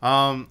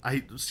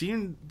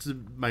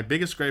 My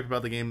biggest gripe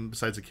about the game,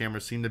 besides the camera,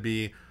 seemed to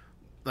be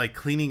like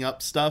cleaning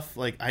up stuff.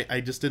 Like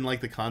I just didn't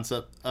like the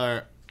concept.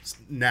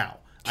 Now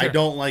I Sure.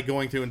 don't like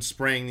going through and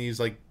spraying these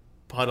like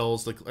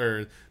puddles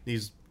or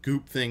these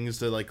goop things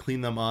to like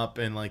clean them up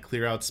and like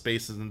clear out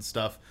spaces and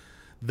stuff.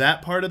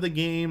 That part of the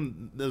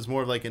game is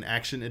more of like an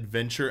action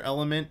adventure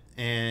element,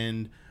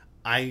 and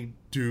I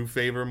do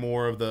favor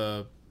more of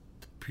the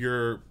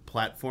pure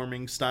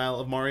platforming style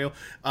of Mario.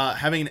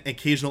 Having an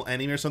occasional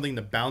enemy or something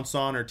to bounce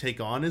on or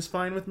take on is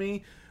fine with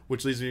me,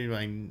 which leads me to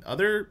my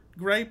other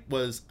gripe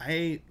was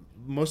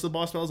most of the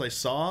boss battles I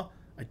saw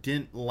I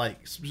didn't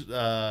like.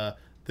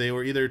 They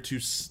were either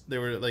they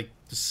were like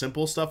just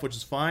simple stuff, which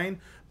is fine,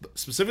 but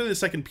specifically the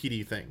second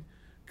PD thing,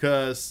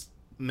 because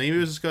maybe it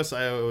was just because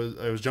I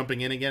was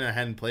jumping in again and I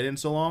hadn't played it in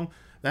so long.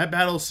 That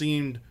battle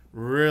seemed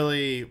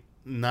really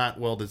not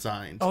well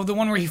designed. Oh, the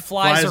one where he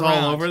flies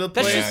around. all over the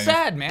place. That's just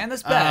sad, man.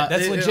 That's bad.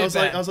 That's legit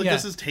bad. I was like, Yeah.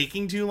 this is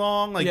taking too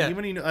long. Like, Yeah.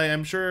 even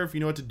I'm sure if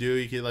you know what to do,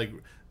 you could like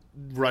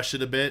rush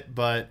it a bit.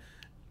 But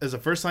as a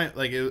first time,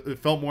 like it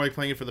felt more like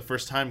playing it for the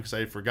first time because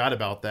I forgot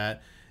about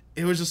that.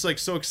 It was just like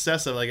so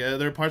excessive. Like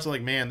there are parts of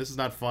like, man, this is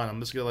not fun. I'm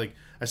just gonna like.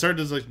 I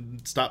started to like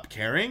stop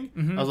caring.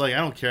 Mm-hmm. I was like, I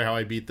don't care how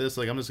I beat this.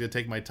 Like, I'm just gonna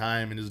take my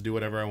time and just do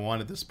whatever I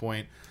want at this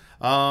point.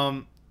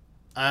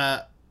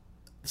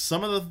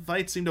 Some of the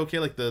fights seemed okay,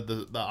 like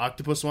the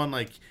octopus one,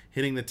 like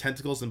hitting the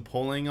tentacles and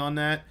pulling on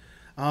that.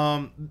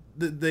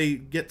 They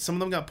get some of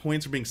them got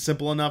points for being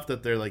simple enough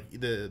that they're like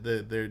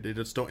they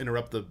just don't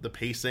interrupt the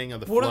pacing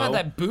of the What flow. about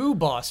that Boo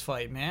boss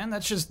fight, man?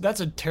 That's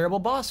a terrible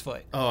boss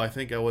fight. Oh, I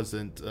think I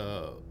wasn't.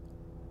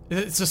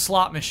 It's a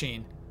slot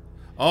machine.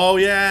 Oh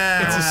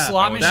yeah, It's a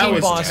slot that machine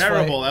was boss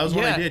terrible. fight. That was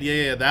what I Yeah. did.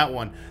 Yeah, that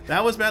one.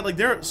 That was bad. Like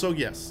there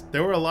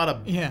were a lot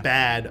of Yeah.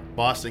 bad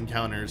boss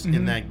encounters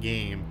in that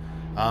game.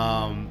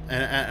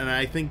 And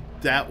I think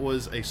that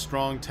was a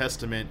strong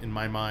testament in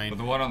my mind.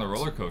 But the one on the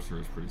roller coaster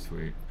is pretty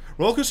sweet.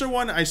 Roller coaster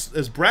one,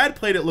 as Brad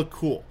played it, looked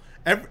cool.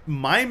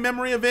 My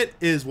memory of it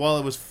is while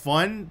it was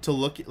fun to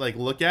look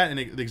at and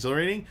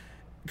exhilarating,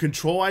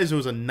 control wise it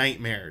was a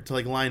nightmare to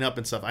like line up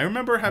and stuff. I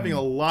remember having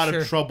a lot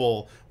Sure. of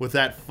trouble with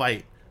that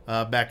fight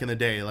back in the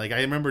day. Like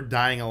I remember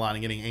dying a lot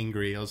and getting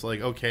angry. I was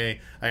like, okay,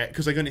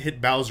 because I couldn't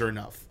hit Bowser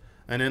enough.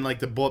 And then like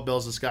the bullet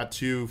bills just got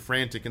too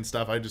frantic and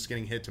stuff. I was just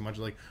getting hit too much.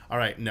 Like, all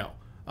right, no.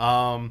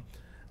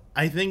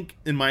 I think,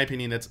 in my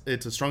opinion,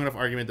 it's a strong enough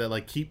argument that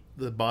like keep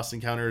the boss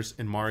encounters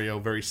in Mario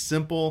very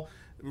simple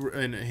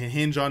and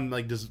hinge on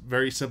like just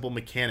very simple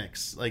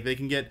mechanics. Like they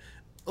can get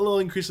a little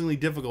increasingly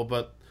difficult,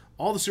 but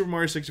all the Super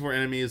Mario 64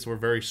 enemies were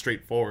very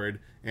straightforward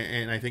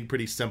and I think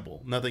pretty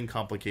simple, nothing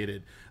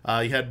complicated.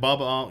 You had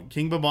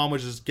King Bob-omb,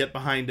 which is get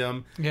behind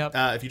him. Yep.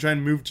 If you try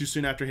and move too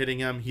soon after hitting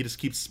him, he just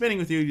keeps spinning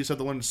with you. You just have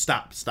to learn to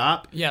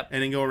stop. Yep.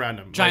 And then go around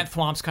him. Giant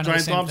Thwomp's kind of the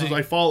Giant same Thwomp's thing. is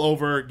I fall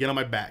over, get on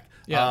my back.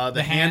 Yeah, The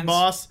the hand hands.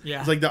 boss. Yeah.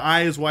 It's like the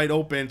eye is wide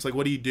open. It's like,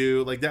 what do you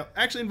do? Like that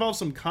actually involves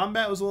some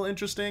combat. It was a little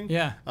interesting.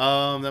 Yeah.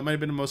 That might have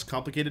been the most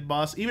complicated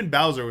boss. Even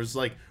Bowser was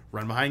like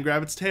run behind,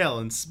 grab its tail,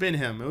 and spin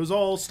him. It was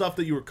all stuff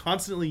that you were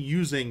constantly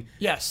using.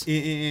 Yes.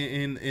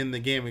 In the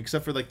game,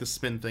 except for like the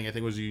spin thing, I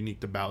think was unique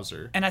to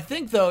Bowser. And I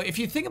think though, if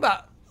you think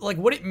about like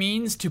what it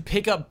means to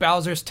pick up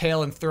Bowser's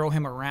tail and throw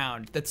him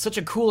around, that's such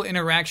a cool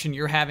interaction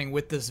you're having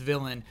with this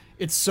villain.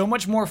 It's so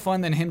much more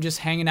fun than him just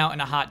hanging out in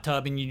a hot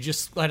tub and you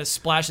just let it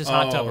splash his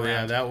hot tub around.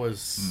 yeah, that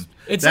was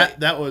It's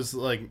that was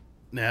like.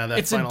 Nah, that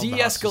It's a final boss was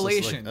just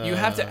de-escalation. like, you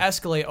have to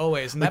escalate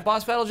always, and that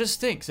boss battle just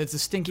stinks. It's a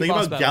stinky Think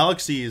boss about battle.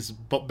 Galaxy's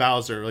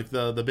Bowser, like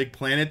the big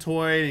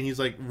planetoid, and he's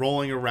like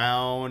rolling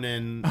around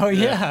and Oh,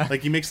 yeah.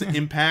 like he makes the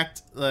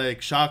impact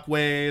like shock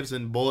waves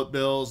and bullet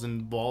bills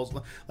and balls.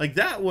 Like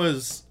that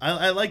was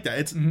I like that.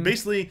 It's Mm-hmm.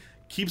 basically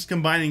keeps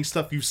combining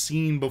stuff you've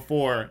seen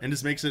before and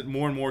just makes it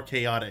more and more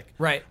chaotic.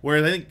 Right.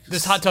 Whereas I think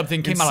This hot tub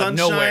thing in came out of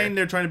Sunshine, nowhere.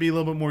 they're trying to be a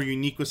little bit more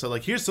unique with stuff.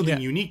 Like here's something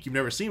Yeah. unique you've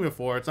never seen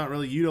before. It's not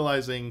really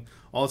utilizing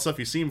all the stuff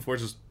you've seen before.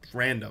 It's just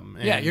random.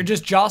 Yeah, And you're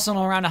just jostling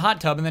around a hot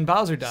tub, and then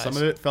Bowser dies. some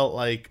of it felt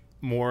like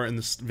more in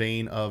the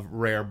vein of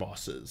rare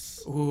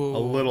bosses. Ooh. A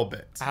little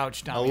bit.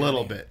 Ouch, A Damiani.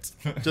 little bit.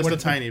 Just a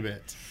tiny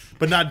bit.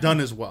 But not done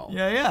as well.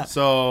 Yeah.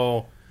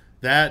 So,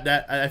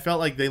 that I felt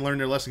like they learned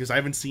their lesson, because I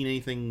haven't seen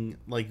anything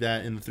like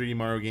that in the 3D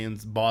Mario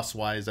games boss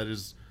wise that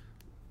is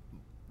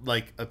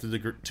like to the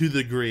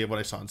degree of what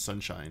I saw in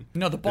Sunshine.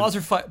 No, the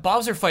Bowser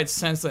fights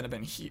since then have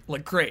been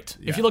like great.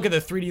 Yeah. If you look at the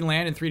 3D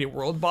Land and 3D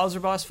World Bowser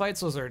boss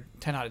fights, those are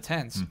 10 out of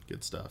 10s.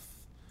 Good stuff.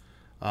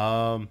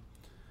 Trying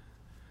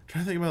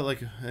to think about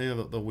like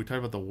we talked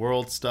about the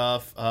world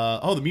stuff.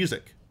 The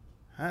music.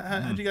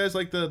 How did you guys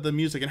like the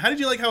music, and how did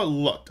you like how it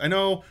looked? I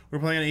know we're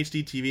playing on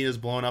HD TV, and it's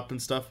blowing up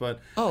and stuff, but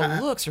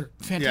looks are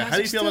fantastic. Yeah, how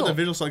do you feel still. about the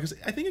visual side? Because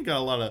I think it got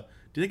a lot of.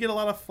 Did it get a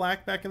lot of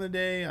flack back in the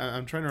day?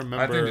 I'm trying to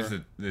remember. I think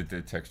just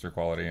the texture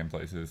quality in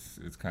places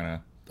is kind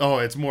of. Oh,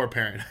 it's more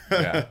apparent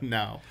Yeah.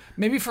 now.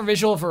 Maybe for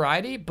visual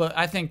variety, but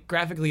I think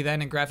graphically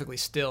then and graphically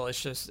still,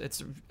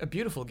 it's a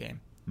beautiful game.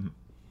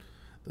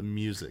 The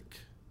music.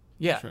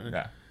 Yeah.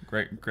 Yeah,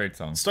 great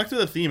song. Stuck to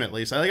the theme at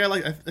least.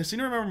 I seem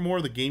to remember more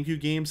of the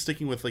GameCube games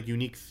sticking with like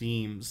unique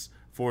themes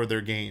for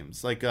their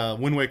games. Like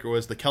Wind Waker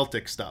was the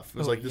Celtic stuff. It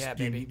was like this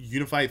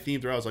unified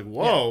theme throughout. I was like,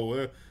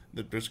 whoa,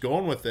 they're just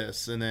going with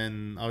this. And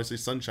then obviously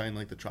Sunshine,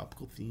 like the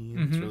tropical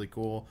theme. It's really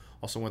cool.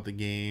 Also went the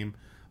game.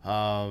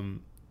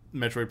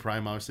 Metroid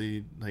Prime,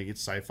 obviously, like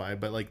it's sci-fi,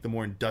 but like the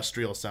more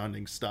industrial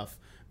sounding stuff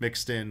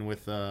mixed in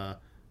with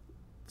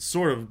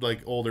sort of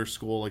like older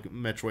school like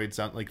Metroid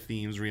sound like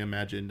themes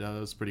reimagined. That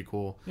was pretty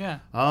cool. Yeah.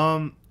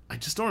 I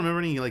just don't remember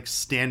any like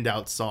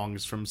standout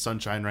songs from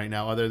Sunshine right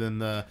now, other than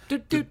that's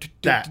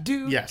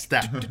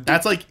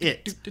like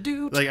it.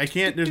 Like I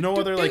can't. There's no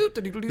other like.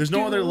 There's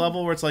no other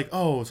level where it's like,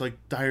 oh, it's like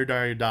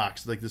Dire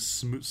Docks, like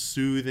this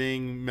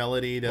soothing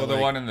melody. That, Well, the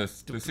like, one in the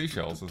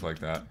seashells is like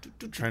that.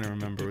 I'm trying to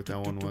remember what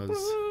that one was.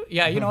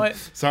 Yeah, you know what?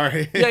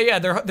 Sorry. Yeah,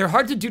 they're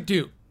hard to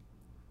do.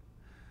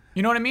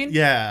 You know what I mean?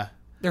 Yeah.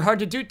 They're hard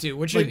to do,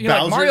 which Like is,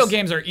 like Mario Bowser's-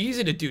 games are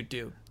easy to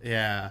do.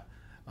 Yeah.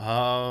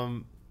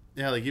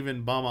 Yeah, like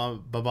even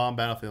Bomb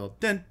Battlefield.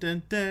 Dun,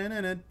 dun, dun,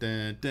 dun, dun,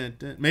 dun, dun,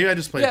 dun. Maybe I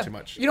just played it too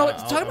much. You know,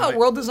 talking about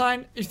world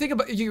design, you think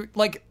about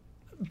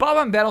Bob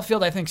on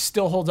Battlefield, I think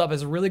still holds up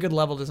as a really good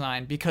level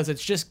design because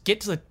it's just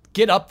get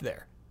up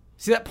there.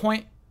 See that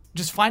point?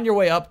 Just find your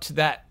way up to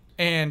that.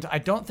 And I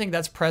don't think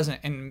that's present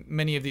in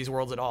many of these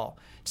worlds at all.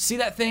 See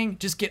that thing?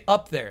 Just get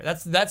up there.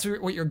 That's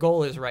what your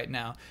goal is right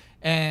now.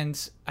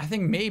 And I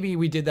think maybe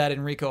we did that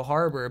in Rico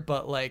Harbor,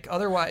 but like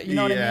otherwise, you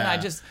know what I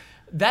mean?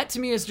 That to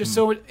me is just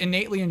so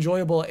innately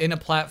enjoyable in a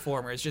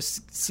platformer. It's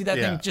just see that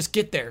thing, just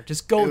get there,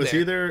 just go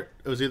there.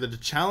 It was either the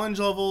challenge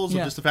levels or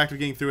just the fact of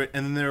getting through it,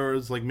 and then there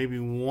was like maybe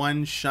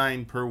one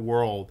shine per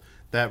world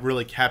that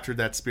really captured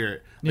that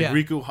spirit. Like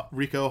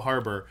Rico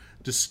Harbor,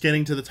 just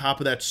getting to the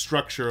top of that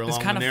structure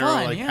along the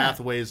narrow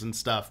pathways and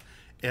stuff.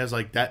 It was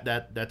like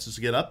that's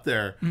just get up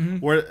there.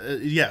 Where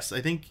yes,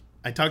 I think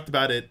I talked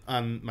about it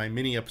on my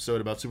mini episode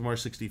about Super Mario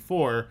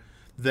 64.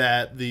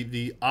 That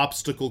the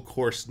obstacle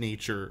course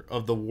nature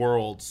of the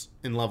worlds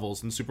in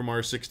levels in Super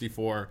Mario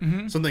 64,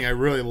 something I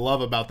really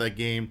love about that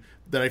game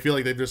that I feel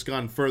like they've just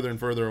gone further and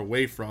further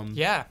away from.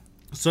 Yeah.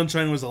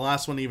 Sunshine was the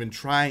last one to even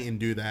try and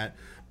do that.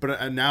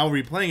 But now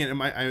replaying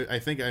it, I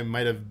think I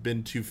might have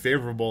been too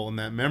favorable in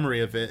that memory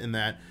of it, in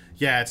that,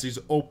 it's these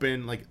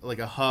open, like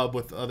a hub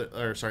with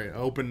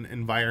open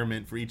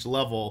environment for each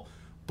level,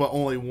 but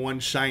only one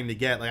shine to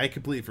get. Like I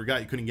completely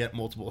forgot you couldn't get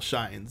multiple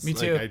shines. Me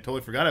too. Like, I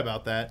totally forgot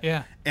about that.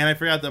 Yeah. And I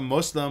forgot that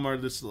most of them are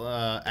this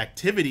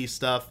activity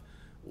stuff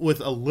with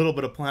a little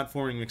bit of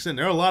platforming mixed in.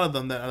 There are a lot of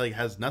them that like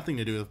has nothing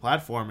to do with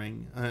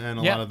platforming, and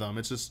a lot of them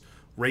it's just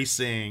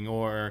racing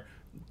or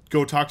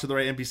go talk to the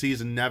right NPCs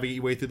and navigate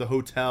your way through the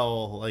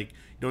hotel. Like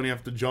you don't even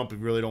have to jump if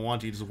you really don't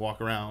want to. You just walk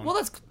around. Well,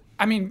 that's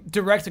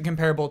direct and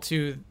comparable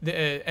to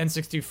the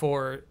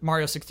N64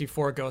 Mario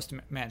 64 Ghost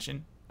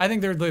Mansion. I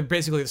think they're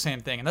basically the same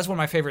thing, and that's one of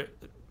my favorite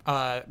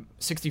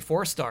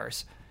 64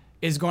 stars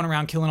is going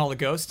around killing all the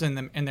ghosts in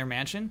their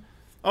mansion.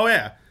 Oh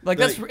yeah, like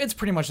it's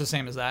pretty much the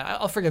same as that.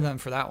 I'll forgive them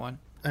for that one.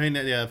 I mean,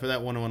 yeah, for that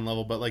 1-on-1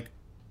 level, but like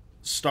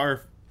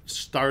star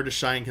to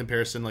shine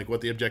comparison, like what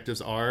the objectives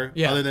are,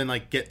 other than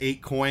like get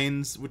 8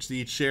 coins, which they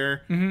each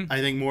share. I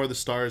think more of the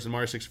stars in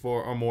Mario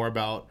 64 are more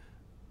about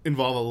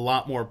involve a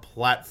lot more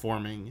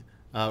platforming.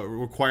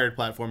 Required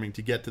platforming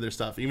to get to their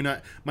stuff. Even though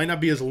it might not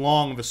be as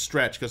long of a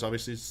stretch, because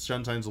obviously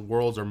Sunshine's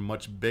worlds are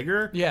much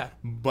bigger. Yeah.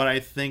 But I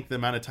think the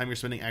amount of time you're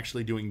spending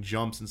actually doing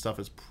jumps and stuff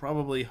is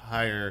probably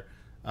higher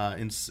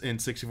in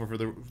 64 for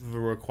the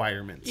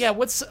requirements. Yeah.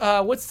 What's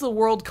the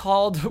world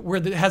called where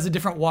it has the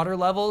different water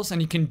levels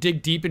and you can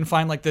dig deep and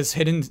find like this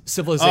hidden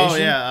civilization? Oh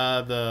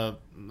yeah,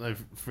 I'm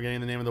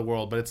forgetting the name of the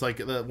world, but it's like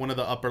one of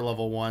the upper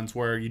level ones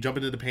where you jump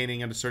into the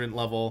painting at a certain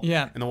level,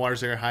 and the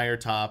water's there higher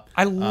top.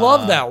 I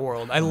love that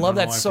world. I love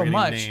that so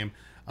much. Name.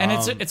 And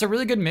it's a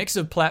really good mix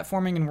of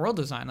platforming and world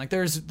design. Like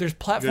there's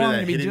platforming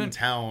to be doing.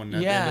 Town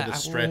at the end of the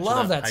stretch, I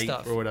love that height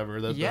stuff or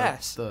whatever.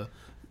 The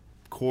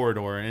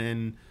corridor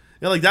and.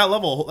 Yeah, like that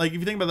level, like if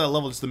you think about that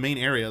level, it's the main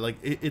area. Like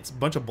it's a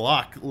bunch of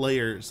block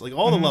layers. Like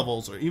all the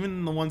levels, or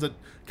even the ones that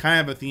kind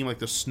of have a theme, like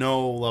the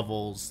snow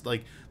levels.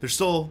 Like they're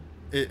still,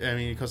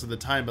 because of the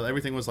time, but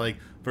everything was like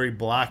very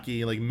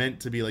blocky, like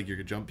meant to be like you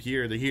could jump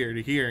here to here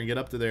to here and get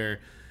up to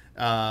there.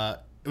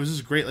 it was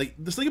just great. Like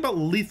this thing about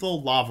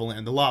Lethal Lava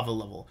Land, the lava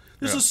level.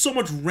 There's Yeah. just so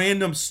much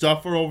random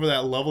stuff over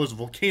that level. There's a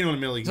volcano in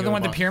the middle. Is that the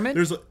one with the pyramid?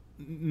 There's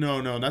no,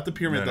 not the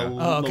pyramid. No, The,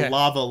 no. Oh, okay. the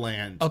lava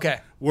land.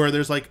 Okay. Where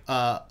there's like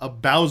a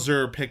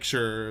Bowser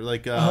picture,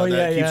 like Oh, that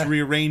yeah, keeps yeah.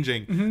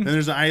 rearranging. Then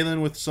there's an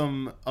island with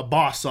a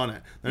boss on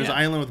it. There's Yeah. an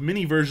island with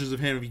mini versions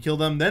of him. If you kill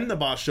them, then the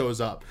boss shows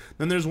up.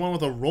 Then there's one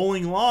with a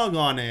rolling log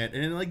on it,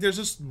 and like there's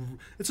just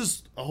it's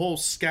just a whole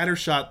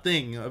scattershot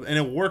thing, and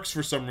it works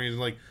for some reason.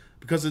 Like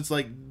because it's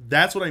like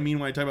that's what I mean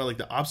when I talk about like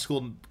the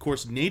obstacle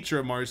course nature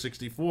of Mario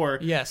 64.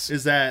 Yes.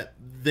 Is that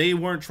they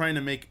weren't trying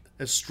to make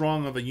as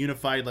strong of a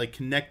unified, like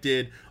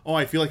connected, oh,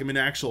 I feel like I'm in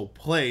an actual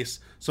place,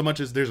 so much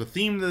as there's a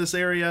theme to this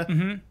area,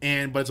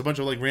 but it's a bunch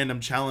of like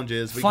random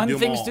challenges. We Fun can do 'em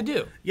things all. to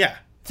do. Yeah.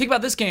 Think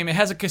about this game. It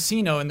has a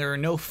casino, and there are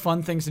no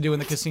fun things to do in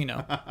the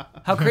casino.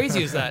 How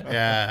crazy is that?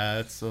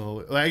 Yeah, it's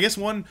so. I guess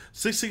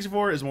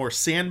 664 is more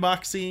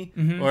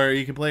sandboxy, or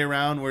you can play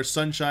around. Where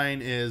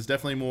Sunshine is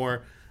definitely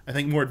more, I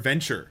think, more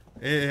adventure.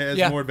 It has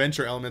Yeah. more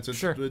adventure elements. It's,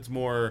 Sure. it's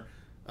more.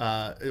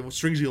 It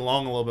strings you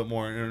along a little bit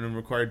more and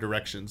require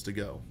directions to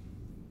go.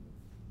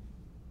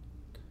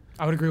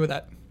 I would agree with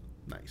that.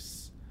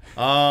 Nice.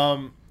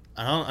 I'm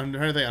trying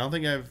to think. I don't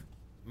think I've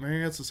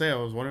anything else to say. I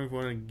was wondering if we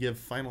want to give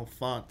final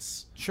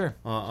thoughts Sure.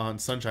 on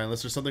Sunshine.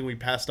 Unless there's something we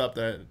passed up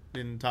that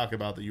didn't talk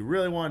about that you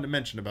really wanted to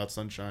mention about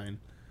Sunshine.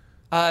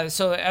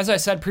 So as I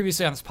said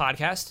previously on this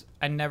podcast,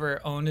 I never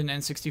owned an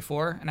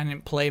N64, and I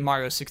didn't play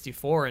Mario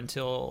 64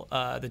 until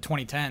the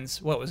 2010s.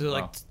 What was it,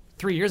 like Wow.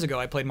 3 years ago?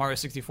 I played Mario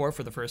 64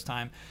 for the first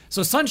time.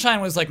 So Sunshine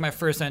was like my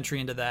first entry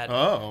into that.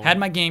 Oh. Had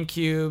my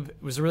GameCube,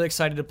 was really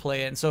excited to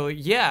play it. And so,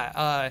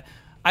 yeah,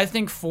 I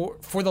think for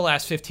the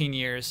last 15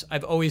 years,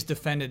 I've always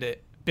defended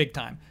it big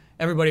time.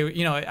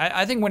 Everybody,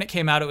 I think when it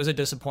came out, it was a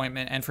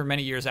disappointment, and for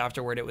many years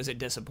afterward, it was a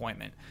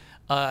disappointment.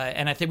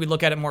 And I think we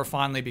look at it more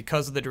fondly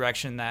because of the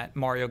direction that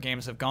Mario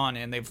games have gone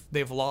in.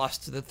 They've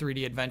lost the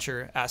 3D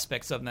adventure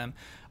aspects of them.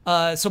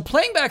 So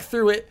playing back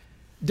through it,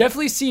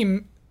 definitely see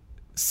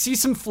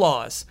some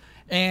flaws.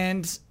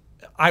 And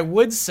I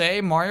would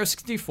say Mario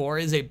 64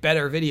 is a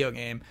better video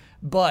game,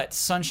 but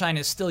Sunshine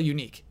is still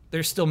unique.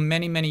 There's still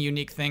many, many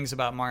unique things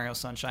about Mario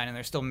Sunshine, and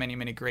there's still many,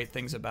 many great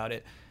things about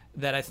it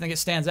that I think it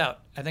stands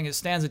out. I think it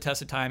stands the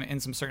test of time in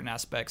some certain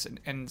aspects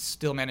and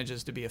still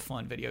manages to be a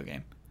fun video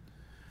game.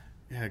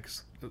 Yeah,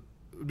 'cause it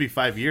would be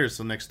 5 years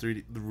till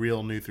the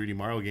real new 3D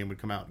Mario game would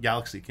come out.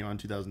 Galaxy came out in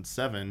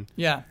 2007.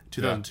 Yeah.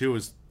 2002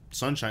 was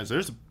Sunshine. So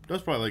that's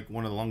probably like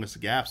one of the longest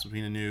gaps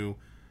between a new,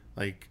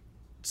 like,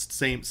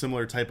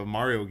 similar type of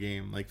Mario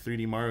game, like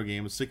 3D Mario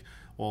game. Was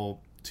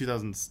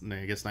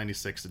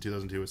 96 to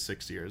 2002 was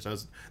 6 years.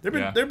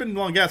 There've been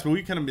long gaps, but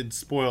we've kind of been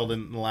spoiled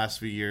in the last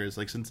few years.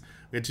 Like since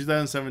we had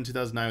 2007,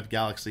 2009 with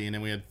Galaxy, and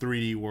then we had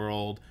 3D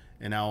World,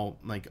 and now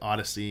like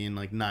Odyssey, and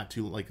like not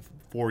too like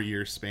 4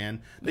 year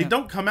span. They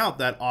don't come out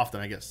that often.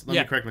 I guess. Let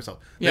me correct myself.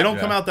 They don't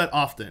come out that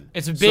often.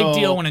 It's a big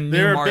deal when a new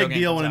they're Mario a big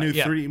game deal comes when a new out.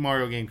 Yeah. 3D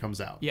Mario game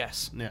comes out.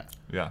 Yes. Yeah.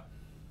 Yeah.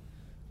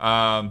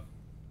 Yeah,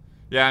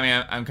 I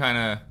mean, I'm kind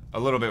of a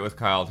little bit with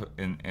Kyle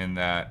in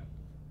that,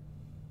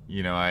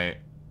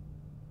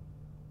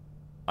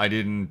 I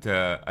didn't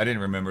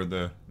remember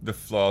the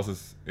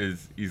flaws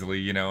as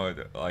easily,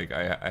 like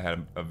I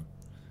had a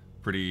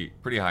pretty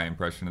high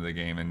impression of the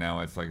game, and now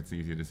it's like it's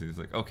easy to see. It's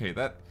like, okay,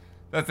 that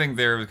thing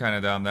there was kind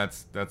of dumb.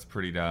 That's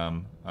pretty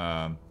dumb.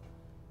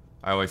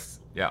 I was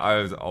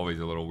always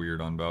a little weird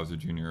on Bowser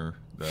Jr.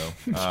 though.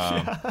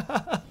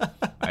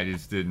 I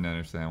just didn't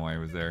understand why he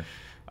was there.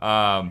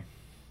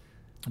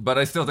 But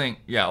I still think,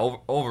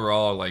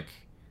 overall, like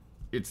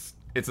it's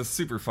a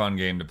super fun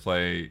game to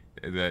play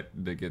that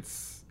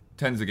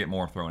tends to get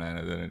more thrown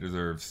at it than it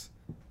deserves.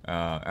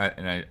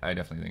 And I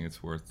definitely think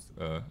it's worth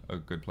a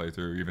good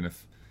playthrough, even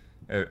if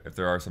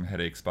there are some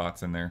headache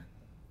spots in there.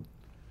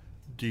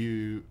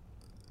 Did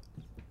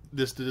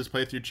this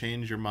playthrough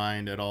change your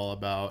mind at all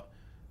about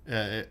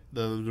the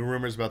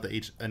rumors about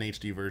an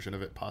HD version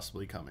of it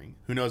possibly coming?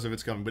 Who knows if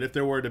it's coming? But if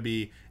there were to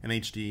be an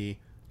HD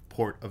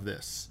port of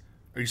this,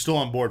 are you still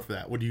on board for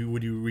that? Would you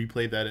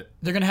replay that?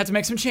 They're going to have to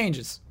make some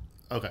changes.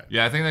 Okay.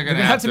 Yeah, I think they're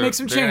gonna have to make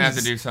some they're gonna have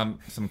to changes. do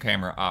some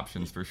camera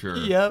options for sure.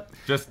 Yep.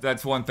 Just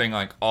that's one thing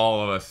like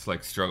all of us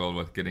like struggled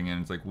with getting in.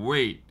 It's like,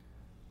 wait,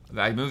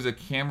 I move the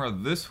camera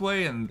this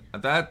way and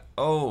that.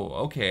 Oh,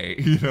 okay.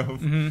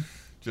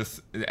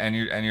 Just and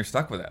you're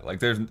stuck with that. Like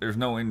there's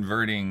no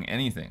inverting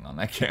anything on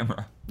that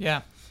camera.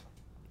 Yeah.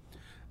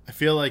 I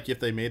feel like if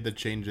they made those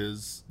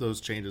changes,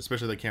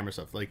 especially the camera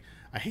stuff, like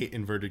I hate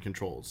inverted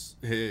controls.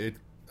 I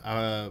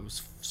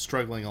was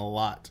struggling a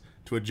lot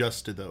to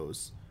adjust to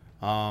those.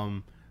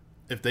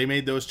 If they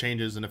made those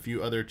changes and a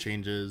few other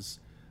changes,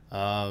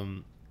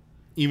 even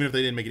if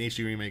they didn't make an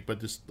HD remake, but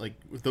just like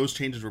if those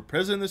changes were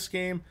present in this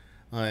game,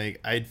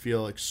 like I'd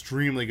feel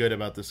extremely good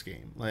about this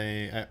game.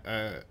 Like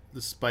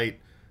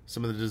despite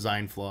some of the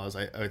design flaws,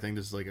 I think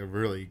this is like a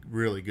really,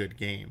 really good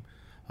game.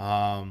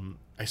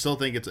 I still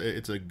think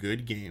it's a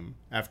good game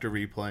after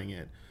replaying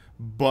it,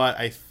 but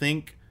I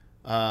think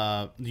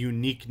the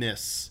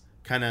uniqueness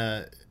kind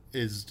of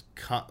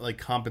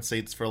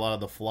compensates for a lot of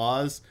the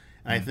flaws.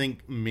 And I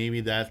think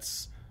maybe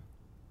that's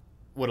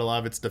what a lot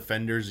of its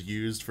defenders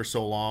used for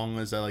so long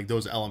is that like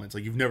those elements,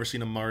 like you've never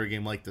seen a Mario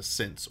game like this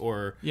since,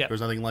 or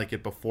there's nothing like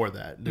it before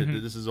that.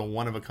 This is a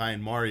one of a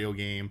kind Mario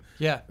game.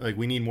 Yeah, like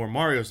we need more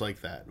Marios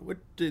like that.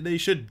 They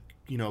should,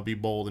 be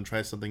bold and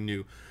try something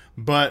new.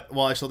 But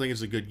while I still think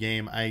it's a good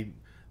game, I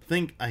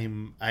think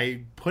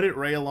I put it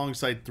right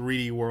alongside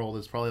 3D World.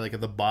 It's probably like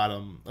at the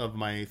bottom of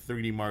my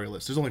 3D Mario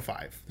list. There's only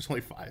 5. So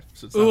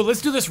it's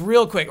let's do this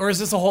real quick, or is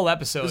this a whole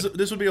episode?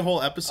 This would be a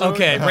whole episode.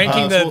 Okay,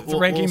 ranking the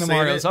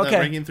Marios. Okay,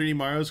 ranking 3D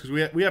Marios, because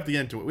we have to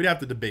get into it. We'd have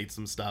to debate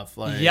some stuff.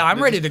 Like, yeah,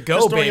 I'm ready to go.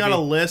 Just throwing baby. out a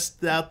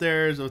list out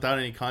there without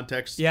any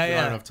context. Yeah, I don't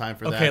have enough time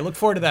for that. Okay, look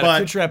forward to that. But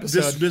Future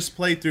episode. This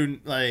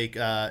playthrough, like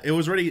it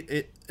was already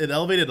it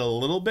elevated a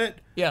little bit.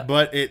 Yeah,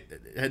 but it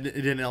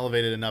didn't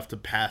elevate it enough to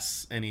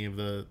pass any of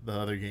the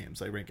other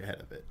games I rank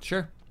ahead of it.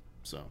 Sure.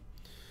 So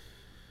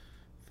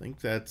I think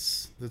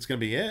that's gonna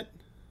be it.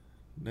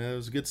 It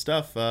was good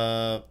stuff.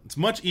 It's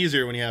much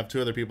easier when you have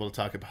 2 other people to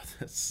talk about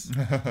this.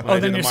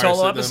 Than your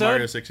solo episode?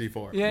 Mario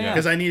 64. Yeah.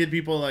 Because I needed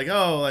people like,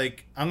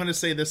 I'm gonna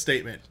say this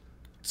statement,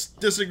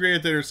 disagree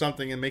with it or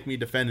something, and make me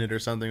defend it or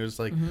something. It was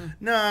like,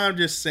 no, I'm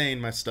just saying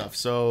my stuff.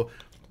 So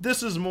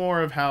this is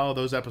more of how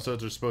those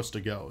episodes are supposed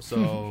to go.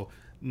 So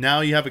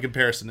now you have a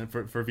comparison, and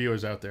for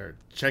viewers out there,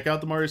 check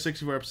out the Mario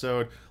 64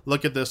 episode.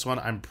 Look at this one.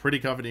 I'm pretty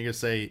confident you can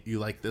say you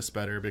like this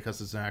better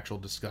because it's an actual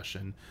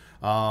discussion.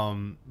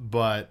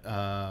 But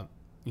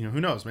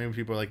who knows? Maybe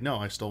people are like, no,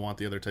 I still want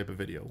the other type of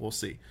video. We'll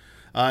see.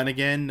 And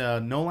again,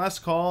 no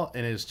last call,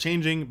 and it is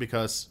changing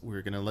because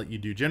we're gonna let you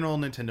do general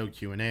Nintendo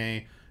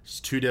Q&A. It's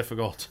too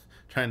difficult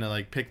trying to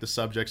like pick the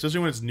subject, especially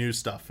when it's new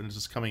stuff and it's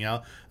just coming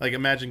out. Like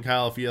imagine,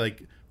 Kyle, if you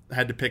like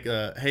had to pick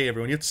hey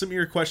everyone, you have to submit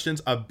your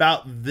questions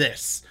about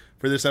this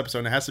for this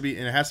episode, and it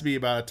has to be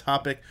about a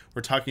topic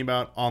we're talking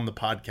about on the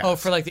podcast. Oh,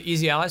 for like the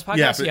Easy Allies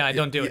podcast? Yeah, I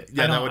don't do it.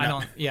 Yeah,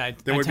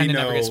 there would be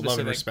no love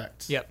and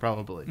respect. Yep.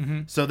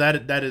 Probably. So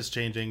that is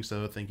changing.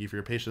 So thank you for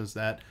your patience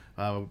with that.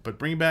 But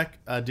bring back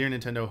Dear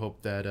Nintendo.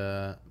 Hope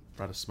that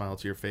brought a smile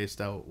to your face.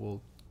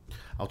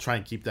 I'll try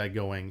and keep that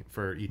going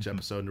for each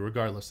episode,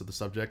 regardless of the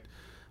subject.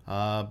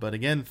 But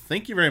again,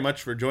 thank you very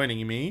much for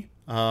joining me.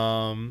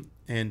 And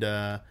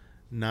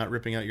not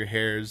ripping out your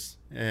hairs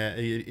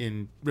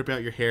ripping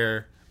out your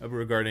hair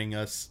regarding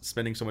us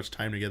spending so much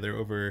time together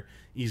over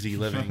easy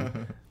living. I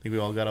think we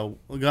all got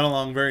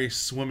along very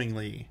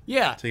swimmingly.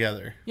 Yeah.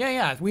 Together.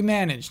 Yeah. We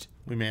managed.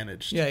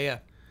 Yeah.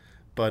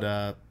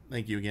 But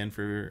thank you again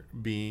for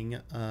being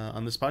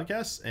on this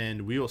podcast,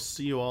 and we will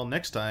see you all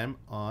next time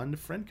on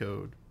Friend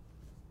Code.